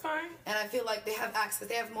problematic. That's fine. And I feel like they have access.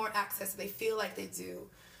 They have more access. They feel like they do.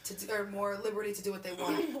 Or more liberty to do what they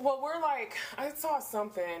want. Well, we're like, I saw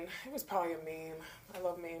something. It was probably a meme. I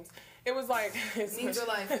love memes. It was like Memes are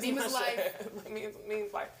life. Meme is life.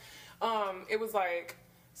 Memes life. It was like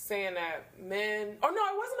saying that men. Oh no,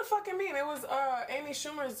 it wasn't a fucking meme. It was Amy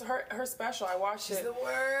Schumer's her special. I watched She's it. the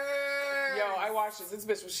worst. Yo, I watched it. This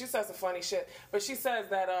bitch. She says some funny shit, but she says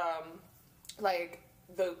that like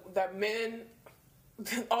that men.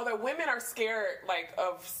 Oh, that women are scared, like,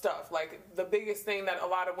 of stuff. Like, the biggest thing that a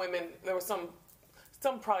lot of women, there was some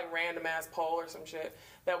probably random ass poll or some shit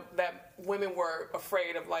that women were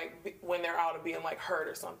afraid of, like, when they're out of being, like, hurt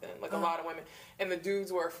or something. Like, a lot of women. And the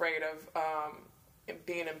dudes were afraid of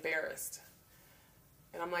being embarrassed.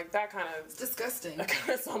 And I'm like, that kind of... It's disgusting. That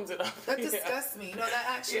kind of sums it up. That disgusts me. You know, that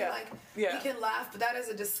actually, like, we can laugh, but that is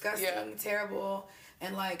a disgusting, terrible,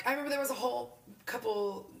 and, like, I remember there was a whole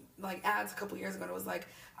couple... like ads a couple years ago, and it was like,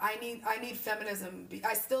 I need feminism.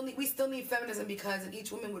 We still need feminism because, and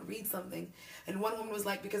each woman would read something, and one woman was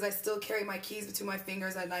like, because I still carry my keys between my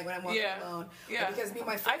fingers at night when I'm walking alone, or because me and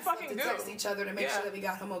my friends have to text each other to make sure that we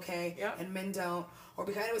got home okay, and men don't, or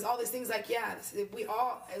because it was all these things like, we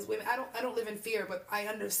all as women, I don't live in fear, but I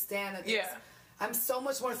understand that. I'm so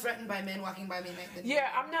much more threatened by men walking by me than women.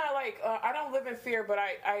 I'm not like, I don't live in fear, but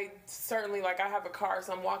I certainly, like, I have a car,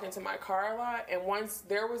 so I'm walking to my car a lot, and once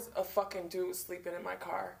there was a fucking dude sleeping in my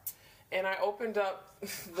car, and I opened up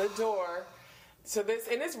the door to this,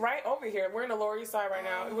 and it's right over here. We're in the Lower East Side right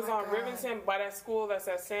now. It was on Rivington by that school that's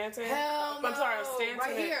at Stanton. Hell no. I'm sorry, Stanton.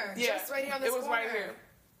 Right here. Yeah, just right here on this corner. It was right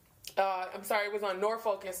here. I'm sorry, it was on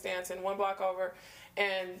Norfolk and Stanton, one block over,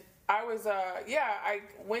 and I was, I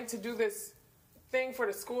went to do this thing for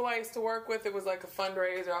the school I used to work with. It was like a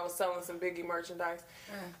fundraiser. I was selling some Biggie merchandise.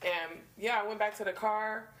 And I went back to the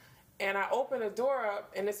car and I opened the door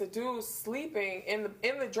up and it's a dude sleeping in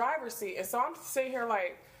the driver's seat. And so I'm sitting here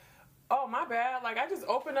like, oh, my bad. Like, I just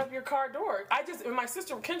opened up your car door. And my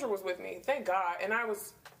sister Kendra was with me. Thank God. And I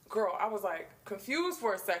was like confused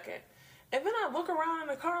for a second. And then I look around in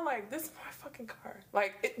the car like, this is my fucking car.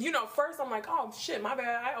 Like, first I'm like, oh, shit, my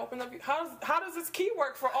bad. I opened up. How does this key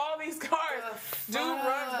work for all these cars? Dude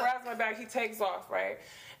runs, grabs my bag. He takes off, right?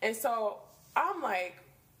 And so I'm like,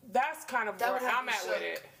 that's kind of where I'm at with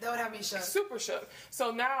it. That would have me shook. Super shook.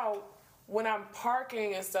 So now when I'm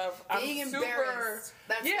parking and stuff, being I'm super... embarrassed.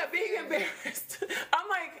 Being embarrassed. I'm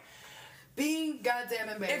like... Being goddamn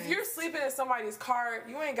embarrassed. If you're sleeping in somebody's car,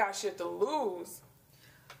 you ain't got shit to lose.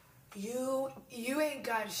 You ain't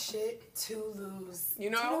got shit to lose. You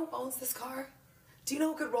know? Do you know who owns this car? Do you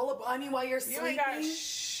know who could roll up on you while you're sleeping? You ain't got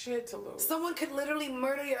shit to lose. Someone could literally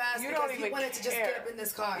murder your ass because he wanted to just get up in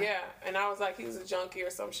this car. Yeah, and I was like, he's a junkie or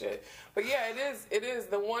some shit. But yeah, it is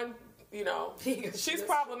the one, she's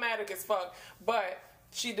problematic as fuck, but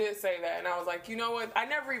she did say that, and I was like, you know what? I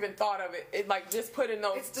never even thought of it. It like just put in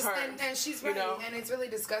those terms. And she's right, and it's really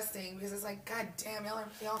disgusting because it's like, god damn,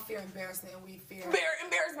 y'all fear embarrassment, and we fear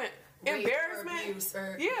embarrassment. Abuse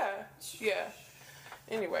or yeah.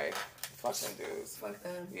 Anyway, fucking dudes. Fuck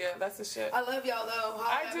them. Yeah, that's the shit. I love y'all though.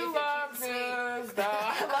 I do love dudes though.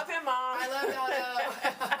 I love him, Mom. I love y'all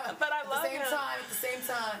though. But I love him. At the same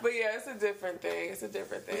time. But yeah, it's a different thing.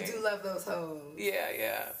 We do love those hoes.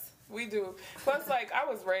 Yeah. We do. Plus, like, I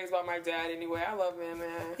was raised by my dad anyway. I love him,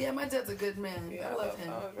 man. Yeah, my dad's a good man. Yeah, I love him.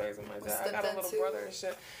 I was raised with my dad. I got a little brother and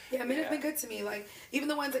shit. Yeah, men have been good to me. Like, even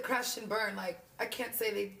the ones that crashed and burned, like, I can't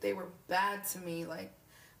say they were bad to me. Like,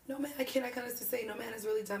 no man, I can honestly say no man has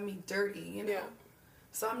really done me dirty, you know? Yeah.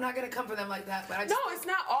 So I'm not going to come for them like that. But I just it's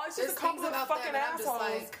not all. It's just a couple of fucking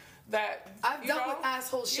assholes. I've dealt with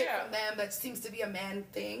asshole shit from them that seems to be a man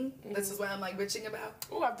thing. Mm-hmm. This is what I'm, like, bitching about.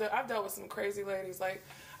 Ooh, I've dealt with some crazy ladies. Like,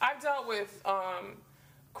 I've dealt with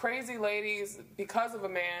crazy ladies because of a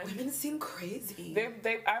man. Women seem crazy.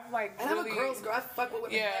 I've like and really, I'm a girl's girl. I fuck with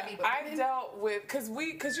women heavy, but I women, dealt with because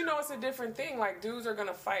you know it's a different thing. Like dudes are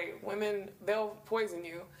gonna fight. Women, they'll poison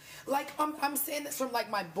you. like I'm saying this from like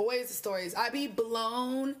my boys' stories. I be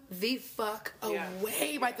blown the fuck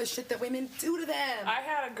away by the shit that women do to them. I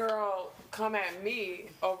had a girl come at me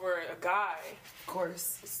over a guy. Of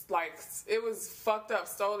course. Like it was fucked up.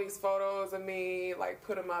 Stole these photos of me, like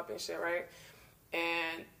put them up and shit, right?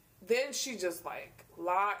 And then she just like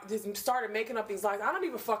lied, just started making up these lies. I don't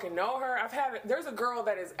even fucking know her. There's a girl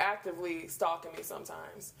that is actively stalking me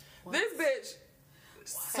sometimes. What? This bitch,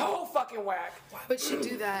 so fucking whack. Why would she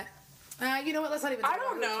do that? You know what? Let's not even. I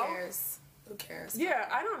don't know. Who cares? Who cares? Yeah,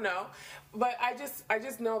 I don't know. But I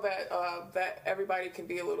just know that that everybody can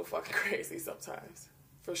be a little fucking crazy sometimes,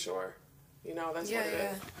 for sure. You know, that's what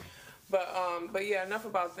it is. But yeah, enough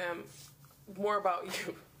about them. More about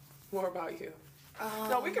you. More about you.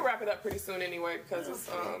 No, we can wrap it up pretty soon anyway because it's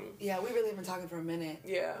yeah, we really have been talking for a minute.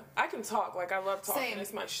 Yeah, I can talk. Like I love talking. Same.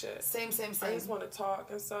 It's my shit. Same. I just want to talk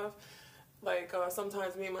and stuff. Like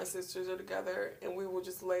sometimes me and my sisters are together and we will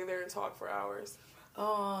just lay there and talk for hours.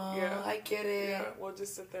 Oh, yeah. I get it. Yeah, we'll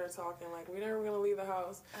just sit there talking. Like we're never gonna leave the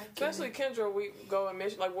house. Especially Kendra, we go in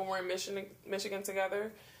like when we're in Michigan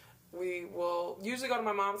together. We will usually go to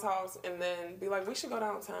my mom's house and then be like, we should go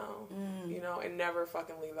downtown, you know, and never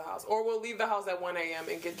fucking leave the house. Or we'll leave the house at 1 a.m.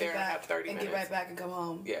 and get there and have 30 minutes. And get right back and come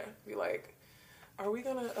home. Yeah. Be like, are we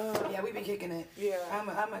gonna... Yeah, we be kicking it. Yeah.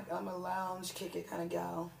 I'm a lounge kick it kind of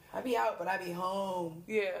gal. I be out, but I be home.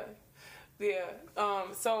 Yeah. Yeah.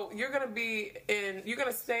 So you're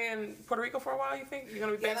gonna stay in Puerto Rico for a while, you think? You're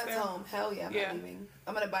gonna be back there? Yeah, that's home. Hell yeah, I'm not leaving.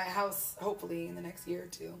 I'm gonna buy a house, hopefully, in the next year or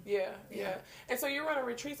two. Yeah. And so you're running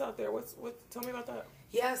retreats out there. Tell me about that.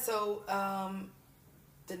 Yeah, so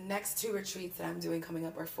the next 2 retreats that I'm doing coming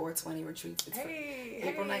up are 420 retreats. It's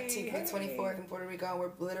April 19th and 24th in Puerto Rico.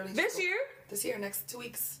 We're literally... This year, next 2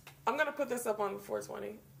 weeks. I'm gonna put this up on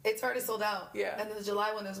 420. It's already sold out. Yeah. And then the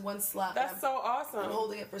July one, there's 1 slot. That's so awesome. I'm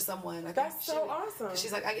holding it for someone. That's so awesome.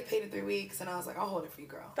 She's like, I get paid in 3 weeks. And I was like, I'll hold it for you,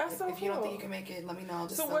 girl. That's so cool. If you don't think you can make it, let me know.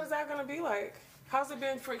 So what is that going to be like? How's it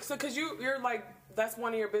been for... So, because you're like, that's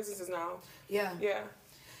one of your businesses now. Yeah. Yeah.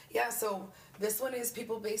 Yeah, so this one is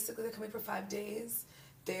people basically, they come in for 5 days.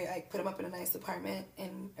 I put them up in a nice apartment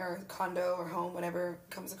or condo or home, whatever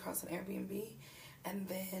comes across an Airbnb. And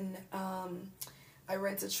then... I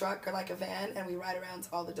rent a truck or like a van and we ride around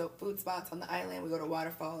to all the dope food spots on the island. We go to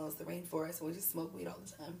waterfalls, the rainforest, and we just smoke weed all the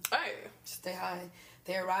time. Hey. Just stay high.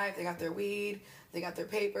 They arrive, they got their weed, they got their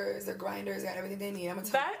papers, their grinders, they got everything they need. I'm gonna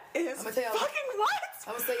tell fucking what?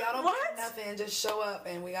 I'm gonna say y'all don't pay nothing, just show up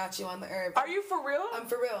and we got you on the herb. Are you for real? I'm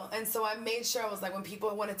for real. And so I made sure, I was like, when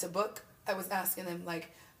people wanted to book, I was asking them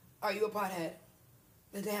like, are you a pothead?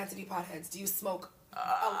 They had to be potheads. Do you smoke a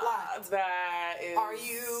lot? That is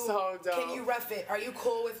so dope. Can you rough it? Are you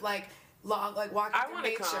cool with like walking through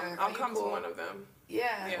nature? I'll come to one of them.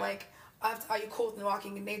 Yeah. Like, are you cool with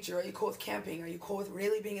walking in nature? Are you cool with camping? Are you cool with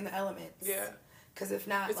really being in the elements? Yeah. Because if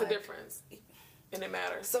not, it's a difference, and it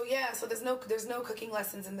matters. So yeah, so there's no cooking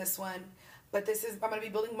lessons in this one, but I'm gonna be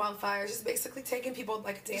building bonfires, just basically taking people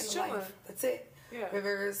like a day in the life. That's it. Yeah.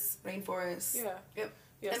 Rivers, rainforests. Yeah. Yep.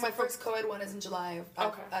 Yeah, and my first co-ed one is in July.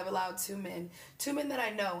 Okay. I've allowed 2 men that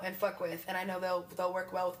I know and fuck with, and I know they'll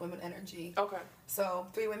work well with women energy. Okay. So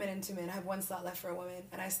 3 women and 2 men. I have 1 slot left for a woman,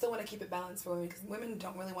 and I still want to keep it balanced for women because women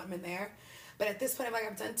don't really want men there. But at this point,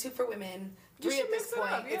 I've done 2 for women, 3 at this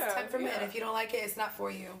point. It's 10 for men. If you don't like it, it's not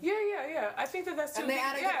for you. Yeah. I think that's too. And they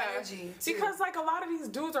add a good energy too. Because like a lot of these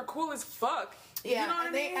dudes are cool as fuck. Yeah, you know what I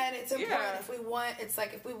mean? And it's important if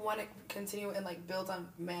we want to continue and like build on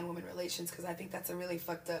man-woman relations, because I think that's a really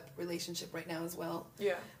fucked up relationship right now as well.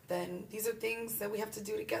 Yeah. Then these are things that we have to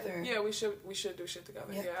do together. Yeah, we should do shit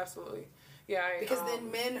together. Yeah, absolutely. Yeah. Because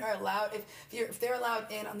then men are allowed, if they're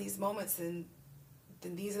allowed in on these moments, then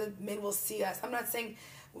these are the men will see us. I'm not saying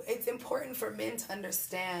it's important for men to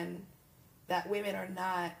understand that women are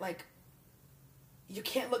not like. You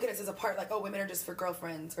can't look at us as a part, like, oh, women are just for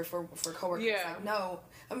girlfriends or for coworkers. Yeah. Like, no,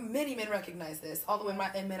 many men recognize this. All the women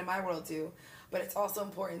and men in my world do. But it's also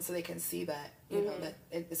important so they can see that, you know,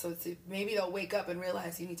 maybe they'll wake up and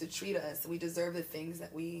realize you need to treat us. We deserve the things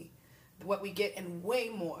that what we get and way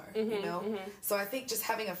more, you know? Mm-hmm. So I think just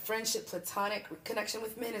having a friendship, platonic connection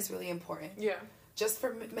with men is really important. Yeah. Just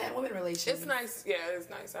for man-woman relations. It's nice. Yeah, it's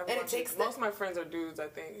nice. Most of my friends are dudes, I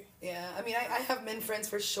think. Yeah, I mean, I have men friends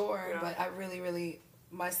for sure, but I really,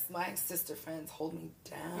 my sister friends hold me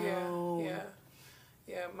down.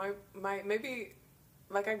 Yeah. My maybe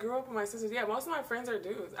Like, I grew up with my sisters. Yeah, most of my friends are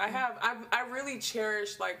dudes. I really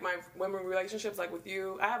cherish, like, my women relationships, like, with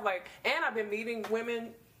you. I have, like, and I've been meeting women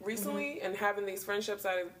recently and having these friendships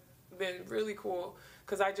that have been really cool.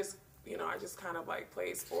 Because I just kind of, like,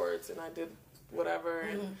 played sports and I did whatever.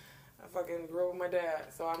 And I fucking grew up with my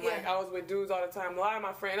dad. So I'm like, I was with dudes all the time. A lot of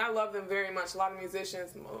my friends, I love them very much. A lot of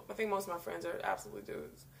musicians, I think most of my friends are absolutely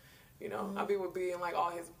dudes. You know, I'll be with B and, like, all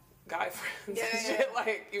his guy friends and shit,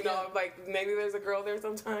 like, you know, like, maybe there's a girl there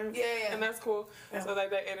sometimes, and that's cool. So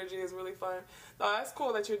like, that energy is really fun. That's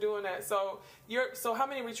cool that you're doing that. So how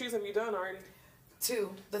many retreats have you done already? 2.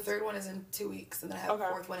 The 3rd one is in 2 weeks, and then I have a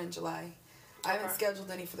 4th one in July. I haven't scheduled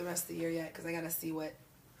any for the rest of the year yet because I gotta see what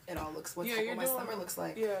it all looks, what my summer looks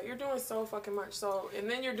like. Yeah, you're doing so fucking much. So, and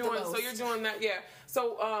then you're doing that. Yeah.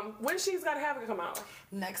 So, when She's Gotta Have It come out?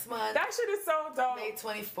 Next month. That shit is so dope. May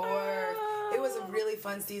 24th. It was a really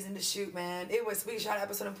fun season to shoot, man. We shot an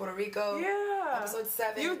episode in Puerto Rico. Yeah. Episode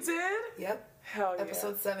 7. You did? Yep. Hell yeah.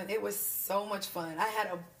 Episode 7. It was so much fun. I had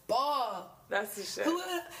a ball. That's the shit.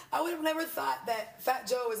 I would have never thought that Fat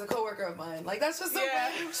Joe is a coworker of mine. Like, that's just so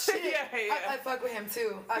random shit. I fuck with him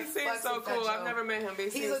too. He seems so cool. I've never met him, but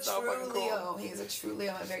he seems so fucking cool. Leo. He is a true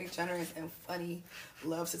Leo and very generous and funny.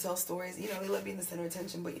 Loves to tell stories. You know, he loves being the center of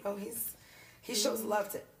attention, but you know, he shows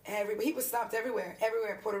love to everybody. He was stopped everywhere.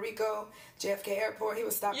 Puerto Rico, JFK Airport. He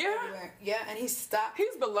was stopped everywhere. Yeah, and he stopped.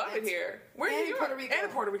 He's beloved here. Where in Puerto Rico. And in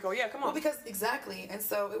Puerto Rico, yeah, come on. Well, because, exactly. And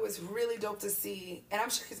so it was really dope to see. And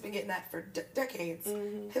I'm sure he's been getting that for decades.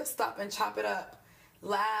 He'll stop and chop it up,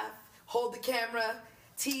 laugh, hold the camera,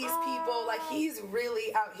 tease people. Like, he's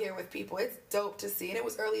really out here with people. It's dope to see. And it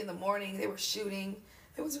was early in the morning. They were shooting.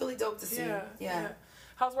 It was really dope to see. Yeah.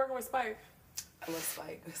 How's working with Spike? I love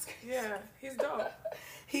Spike. Yeah, he's dope.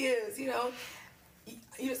 He is, you know.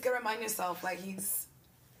 You just gotta remind yourself, like,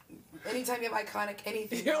 anytime you have iconic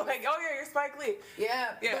anything. You're like, oh yeah, you're Spike Lee.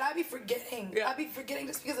 Yeah. But I'd be forgetting. I'd be forgetting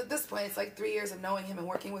just because at this point, it's like 3 years of knowing him and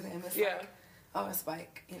working with him. It's like, oh, it's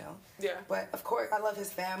Spike, you know. Yeah. But, of course, I love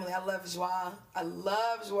his family. I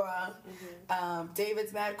love Joie.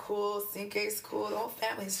 David's mad cool. Cinque's cool. The whole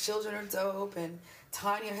family. His children are dope. And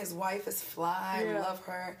Tanya, his wife, is fly. I love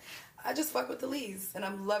her. I just fuck with the Lees, and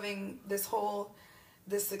I'm loving this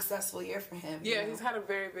successful year for him. Yeah, he's had a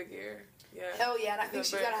very big year. Yeah. Hell yeah, and I think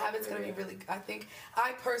She's Gotta Have It's gonna be really.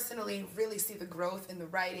 I personally really see the growth in the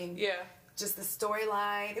writing. Yeah. Just the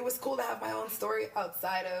storyline. It was cool to have my own story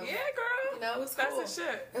outside of. Yeah, girl. You know, it was cool. That's the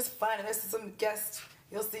shit. It's fun, and there's some guests.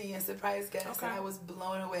 You'll see a surprise guest that I was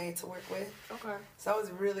blown away to work with. Okay. So that was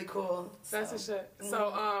really cool. That's the shit.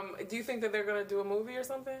 So, do you think that they're gonna do a movie or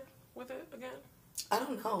something with it again? I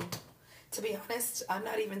don't know. To be honest, I'm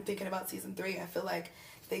not even thinking about season 3. I feel like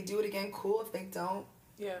if they do it again, cool. If they don't,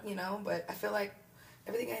 you know. But I feel like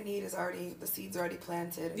everything I need is the seeds are already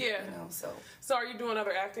planted. Yeah. You know, So are you doing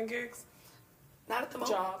other acting gigs? Not at the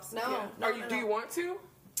moment. Jobs? No. Yeah. No, Do you want to?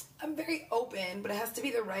 I'm very open, but it has to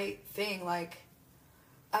be the right thing. Like,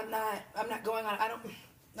 I'm not going on.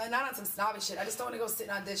 Not on some snobby shit. I just don't want to go sit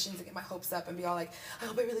in auditions and get my hopes up and be all like, I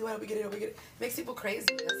hope I really want it. We get it. It makes people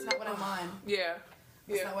crazy. That's not what I'm on. Yeah.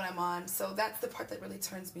 That's not what I'm on. So that's the part that really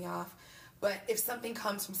turns me off. But if something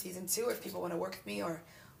comes from season 2, or if people want to work with me, or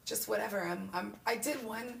just whatever, I did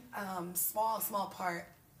one small part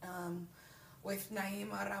with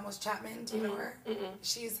Naima Ramos Chapman. Do you know her?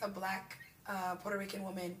 She's a black Puerto Rican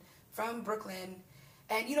woman from Brooklyn,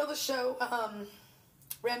 and you know the show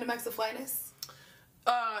Random Acts of Flyness.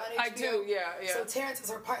 I do, yeah. So Terrence is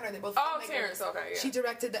her partner. They both. Terrence, okay, yeah. She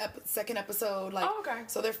directed the second episode.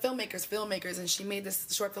 So they're filmmakers, and she made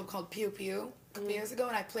this short film called Pew Pew a couple years ago,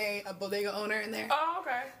 and I play a bodega owner in there. Oh,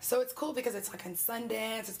 okay. So it's cool because it's like on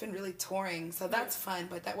Sundance. It's been really touring, so that's fun.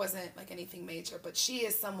 But that wasn't like anything major. But she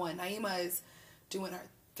is someone. Naima is doing her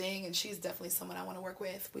thing, and she's definitely someone I want to work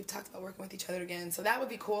with. We've talked about working with each other again, so that would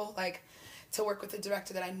be cool. Like, to work with a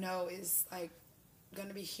director that I know is like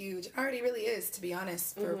gonna be huge. It already really is, to be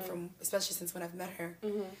honest, from especially since when I've met her.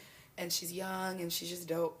 And she's young and she's just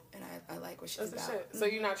dope, and I like what she's about. Shit. So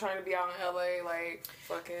you're not trying to be out in LA like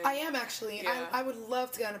fucking. I am actually. Yeah. I would love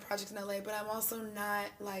to get on a project in LA, but I'm also not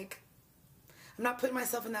like. I'm not putting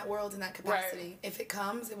myself in that world in that capacity. Right. If it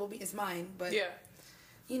comes, it's mine. But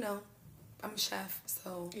you know, I'm a chef,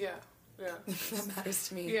 so that matters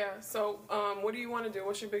to me. Yeah. So what do you want to do?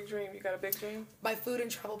 What's your big dream? You got a big dream? My food and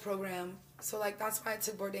travel program. So, like, that's why I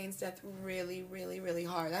took Bourdain's death really, really, really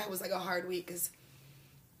hard. That was, like, a hard week, because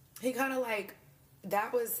he kind of, like,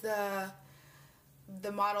 that was the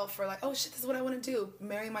model for, like, oh, shit, this is what I want to do.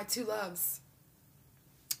 Marry my 2 loves.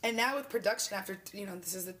 And now with production, after, you know,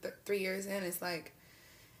 this is the 3 years in, it's like,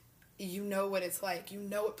 you know what it's like. You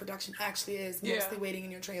know what production actually is, mostly waiting in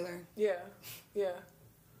your trailer. Yeah, yeah.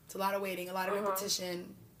 It's a lot of waiting, a lot of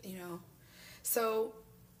repetition, you know. So,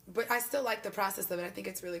 but I still like the process of it. I think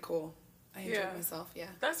it's really cool. I enjoy myself, yeah.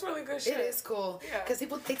 That's really good shit. It is cool. Yeah. Because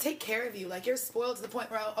people, they take care of you. Like, you're spoiled to the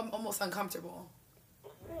point where I'm almost uncomfortable.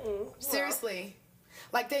 Seriously.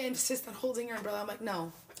 Like, they insist on holding your umbrella. I'm like,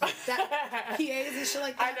 no. Like, that PAs and shit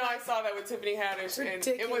like that. I know, I saw that with Tiffany Haddish.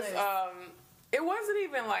 Ridiculous. And it wasn't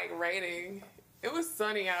even, like, raining. It was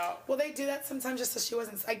sunny out. Well, they do that sometimes just so she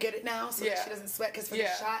wasn't... I get it now, so that she doesn't sweat. Because for the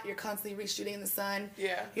shot, you're constantly reshooting in the sun.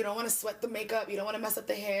 Yeah. You don't want to sweat the makeup. You don't want to mess up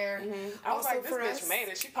the hair. I was Also, like, this bitch made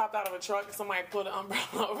it. She popped out of a truck and somebody put an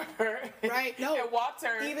umbrella over her. Right, no. And walked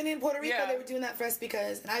her. Even in Puerto Rico, they were doing that for us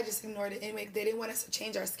because... And I just ignored it anyway. They didn't want us to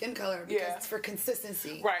change our skin color because it's for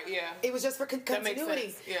consistency. Right, yeah. It was just for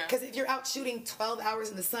continuity. Yeah. Because if you're out shooting 12 hours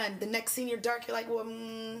in the sun, the next scene you're dark, you're like, well,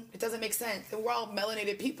 it doesn't make sense. And we're all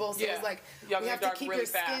melanated people, so it's like, Young we have dark to keep really your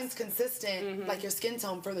skin's consistent, like your skin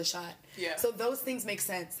tone for the shot. Yeah. So those things make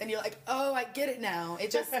sense. And you're like, oh, I get it now.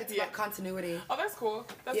 It's about continuity. Oh, that's cool.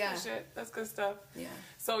 That's good shit. That's good stuff. Yeah.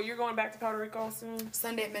 So you're going back to Puerto Rico soon?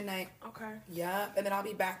 Sunday at midnight. Okay. Yeah. And then I'll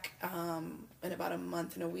be back in about a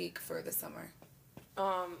month and a week for the summer. So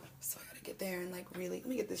I gotta get there and like really, let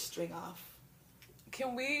me get this string off.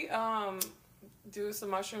 Can we do some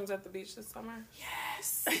mushrooms at the beach this summer?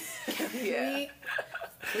 Yes. Can we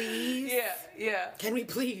please? Yeah. Can we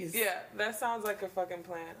please? Yeah, that sounds like a fucking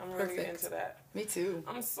plan. I'm really Perfect. into that. Me too.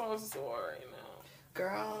 I'm so sore right now.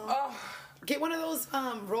 Girl. Oh. Get one of those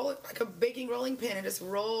like a baking rolling pin and just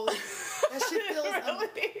roll. That shit feels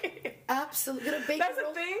Really? absolutely. Get a baking That's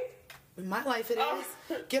a thing? In my life it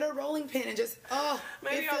is. Get a rolling pin and just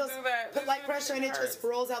Maybe it I'll feels, do that. put light pressure and it hurts. just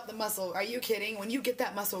rolls out the muscle. Are you kidding? When you get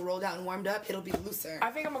that muscle rolled out and warmed up, it'll be looser.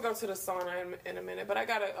 I think I'm gonna go to the sauna in a minute, but I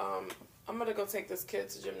gotta I'm gonna go take this kid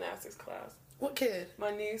to gymnastics class. What kid?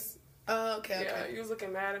 My niece. Oh, okay. Yeah, he was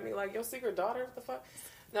looking mad at me like, your secret daughter? What the fuck?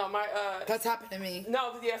 No, my That's happened to me.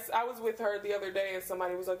 No, yes, I was with her the other day and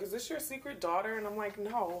somebody was like, is this your secret daughter? And I'm like,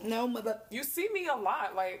 no. No, mother. You see me a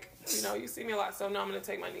lot, like, you know, you see me a lot. So no, I'm gonna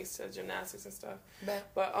take my niece to gymnastics and stuff. Bet.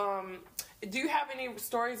 But do you have any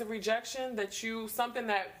stories of rejection something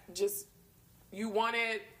that just you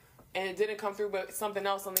wanted and it didn't come through, but something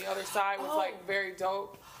else on the other side was like very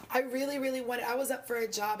dope? I really, really wanted. I was up for a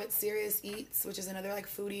job at Serious Eats, which is another like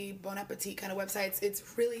foodie, Bon Appetit kind of websites.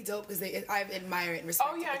 it's really dope because I admire it and respect.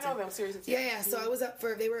 Oh yeah, I know them. Serious Eats. Yeah. So I was up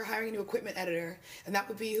for. They were hiring a new equipment editor, and that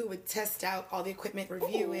would be who would test out all the equipment,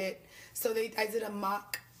 review it. So I did a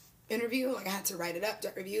mock interview. Like I had to write it up,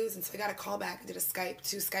 reviews, and so I got a call back. I did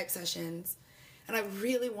two Skype sessions, and I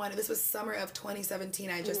really wanted. This was summer of 2017.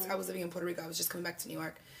 I was living in Puerto Rico. I was just coming back to New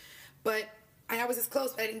York, but. And I was as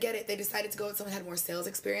close, but I didn't get it. They decided to go with someone who had more sales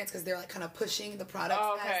experience because they're like kind of pushing the products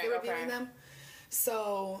as they were reviewing them.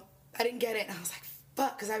 So I didn't get it, and I was like,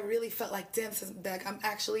 fuck, because I really felt like, damn,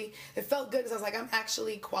 like it felt good because I was like, I'm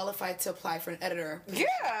actually qualified to apply for an editor. Yeah,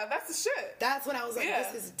 that's the shit. That's when I was like,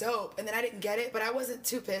 this is dope. And then I didn't get it, but I wasn't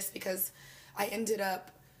too pissed because I ended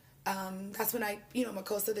up, that's when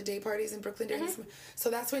Makosa, the day parties in Brooklyn.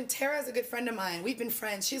 So that's when Tara's a good friend of mine. We've been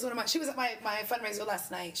friends. She was at my fundraiser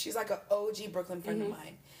last night. She's like an OG Brooklyn friend of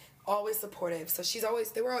mine. Always supportive. So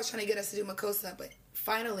they were always trying to get us to do Makosa, but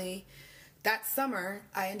finally, that summer,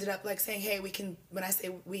 I ended up like saying, hey, we can, when I say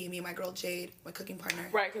we, me and my girl Jade, my cooking partner.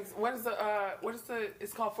 Right, because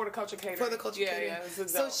it's called For the Culture Catering. For the Culture Catering. Yeah,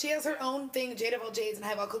 so she has her own thing, Jade of all Jades, and I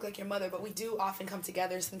have I'll Cook Like Your Mother, but we do often come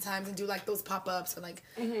together sometimes and do like those pop-ups or like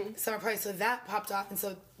summer parties. So that popped off, and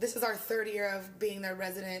so this is our third year of being their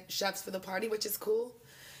resident chefs for the party, which is cool.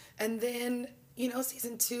 And then,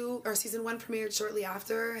 season 1 premiered shortly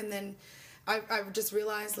after, and then I just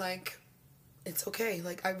realized like, it's okay.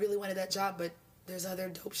 Like, I really wanted that job, but there's other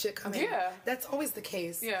dope shit coming. Yeah. That's always the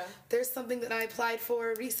case. Yeah. There's something that I applied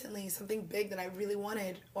for recently, something big that I really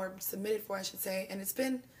wanted, or submitted for, I should say, and it's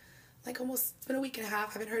been it's been a week and a half.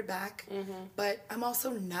 I haven't heard back, but I'm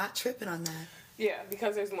also not tripping on that. Yeah,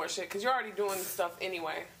 because there's more shit, because you're already doing stuff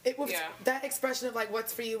anyway. That expression of like,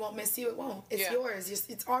 what's for you won't miss you, it won't. It's yours.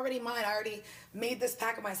 It's already mine. I already made this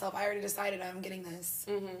pack of myself. I already decided I'm getting this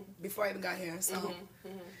before I even got here, so...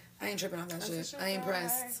 I ain't tripping on that shit. I ain't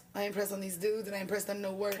impressed. I ain't impressed on these dudes, and I ain't impressed on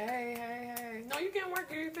no work. Hey. No, you can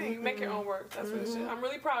work anything. You make your own work. That's what it shit. I'm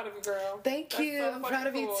really proud of you, girl. Thank you. So I'm proud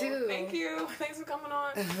of you, too. Thank you. Thanks for coming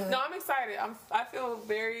on. No, I'm excited. I feel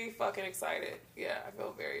very fucking excited. Yeah, I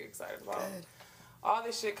feel very excited about all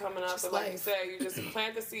this shit coming up. But like you said, you just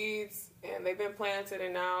plant the seeds, and they've been planted,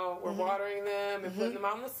 and now we're watering them and putting them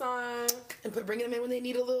out in the sun. And bringing them in when they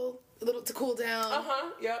need a little a little to cool down.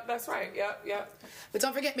 Yep, that's right. Yep. But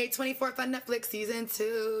don't forget, May 24th on Netflix, season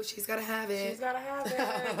 2. She's gotta have it. She's gotta have it.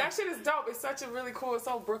 That shit is dope. It's such a really cool. It's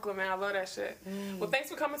so Brooklyn, man. I love that shit. Well, thanks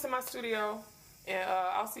for coming to my studio, and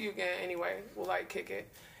I'll see you again anyway. We'll like kick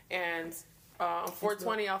it, and on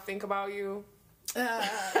 420, I'll think about you.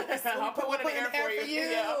 I'll put one in the air for you.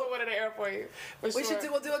 Yeah, I'll put one in the air for you. For sure.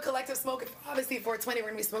 We'll do a collective smoke. Obviously, 420, we're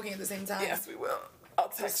gonna be smoking at the same time. Yes, we will. I'll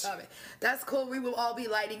text you. That's cool. We will all be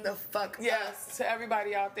lighting the fuck up. Yes, to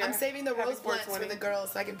everybody out there. I'm saving the rose blunts for the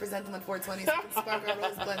girls so I can present them on 420 so we can spark our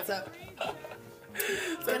rose blunts up.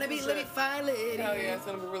 It's gonna be Litty Fine Lady. Hell yeah, it's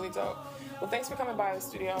gonna be really dope. Well, thanks for coming by the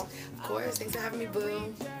studio. Of course, thanks for having me,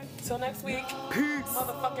 boo. Till next week. Peace.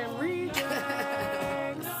 Motherfucking rejects.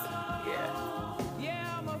 Yeah.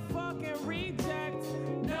 Yeah, I'm a fucking reject.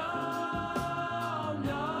 No.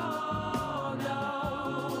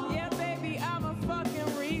 Yeah, baby, I'm a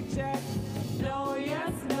fucking reject. No,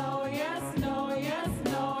 yes, no, yes, no, yes,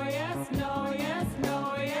 no, yes, no, yes,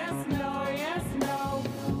 no, yes, no, yes, no.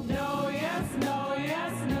 No, yes, no,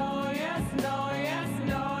 yes, no, yes, no, yes,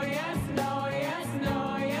 no, yes, no, yes,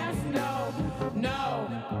 no, yes, no. No,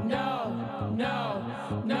 no, no,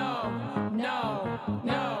 no, no,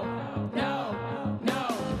 no.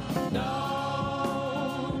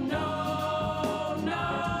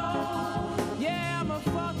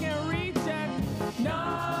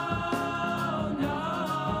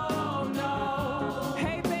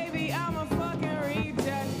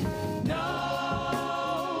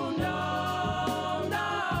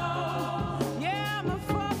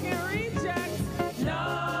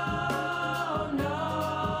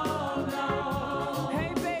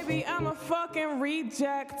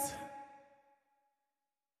 Reject.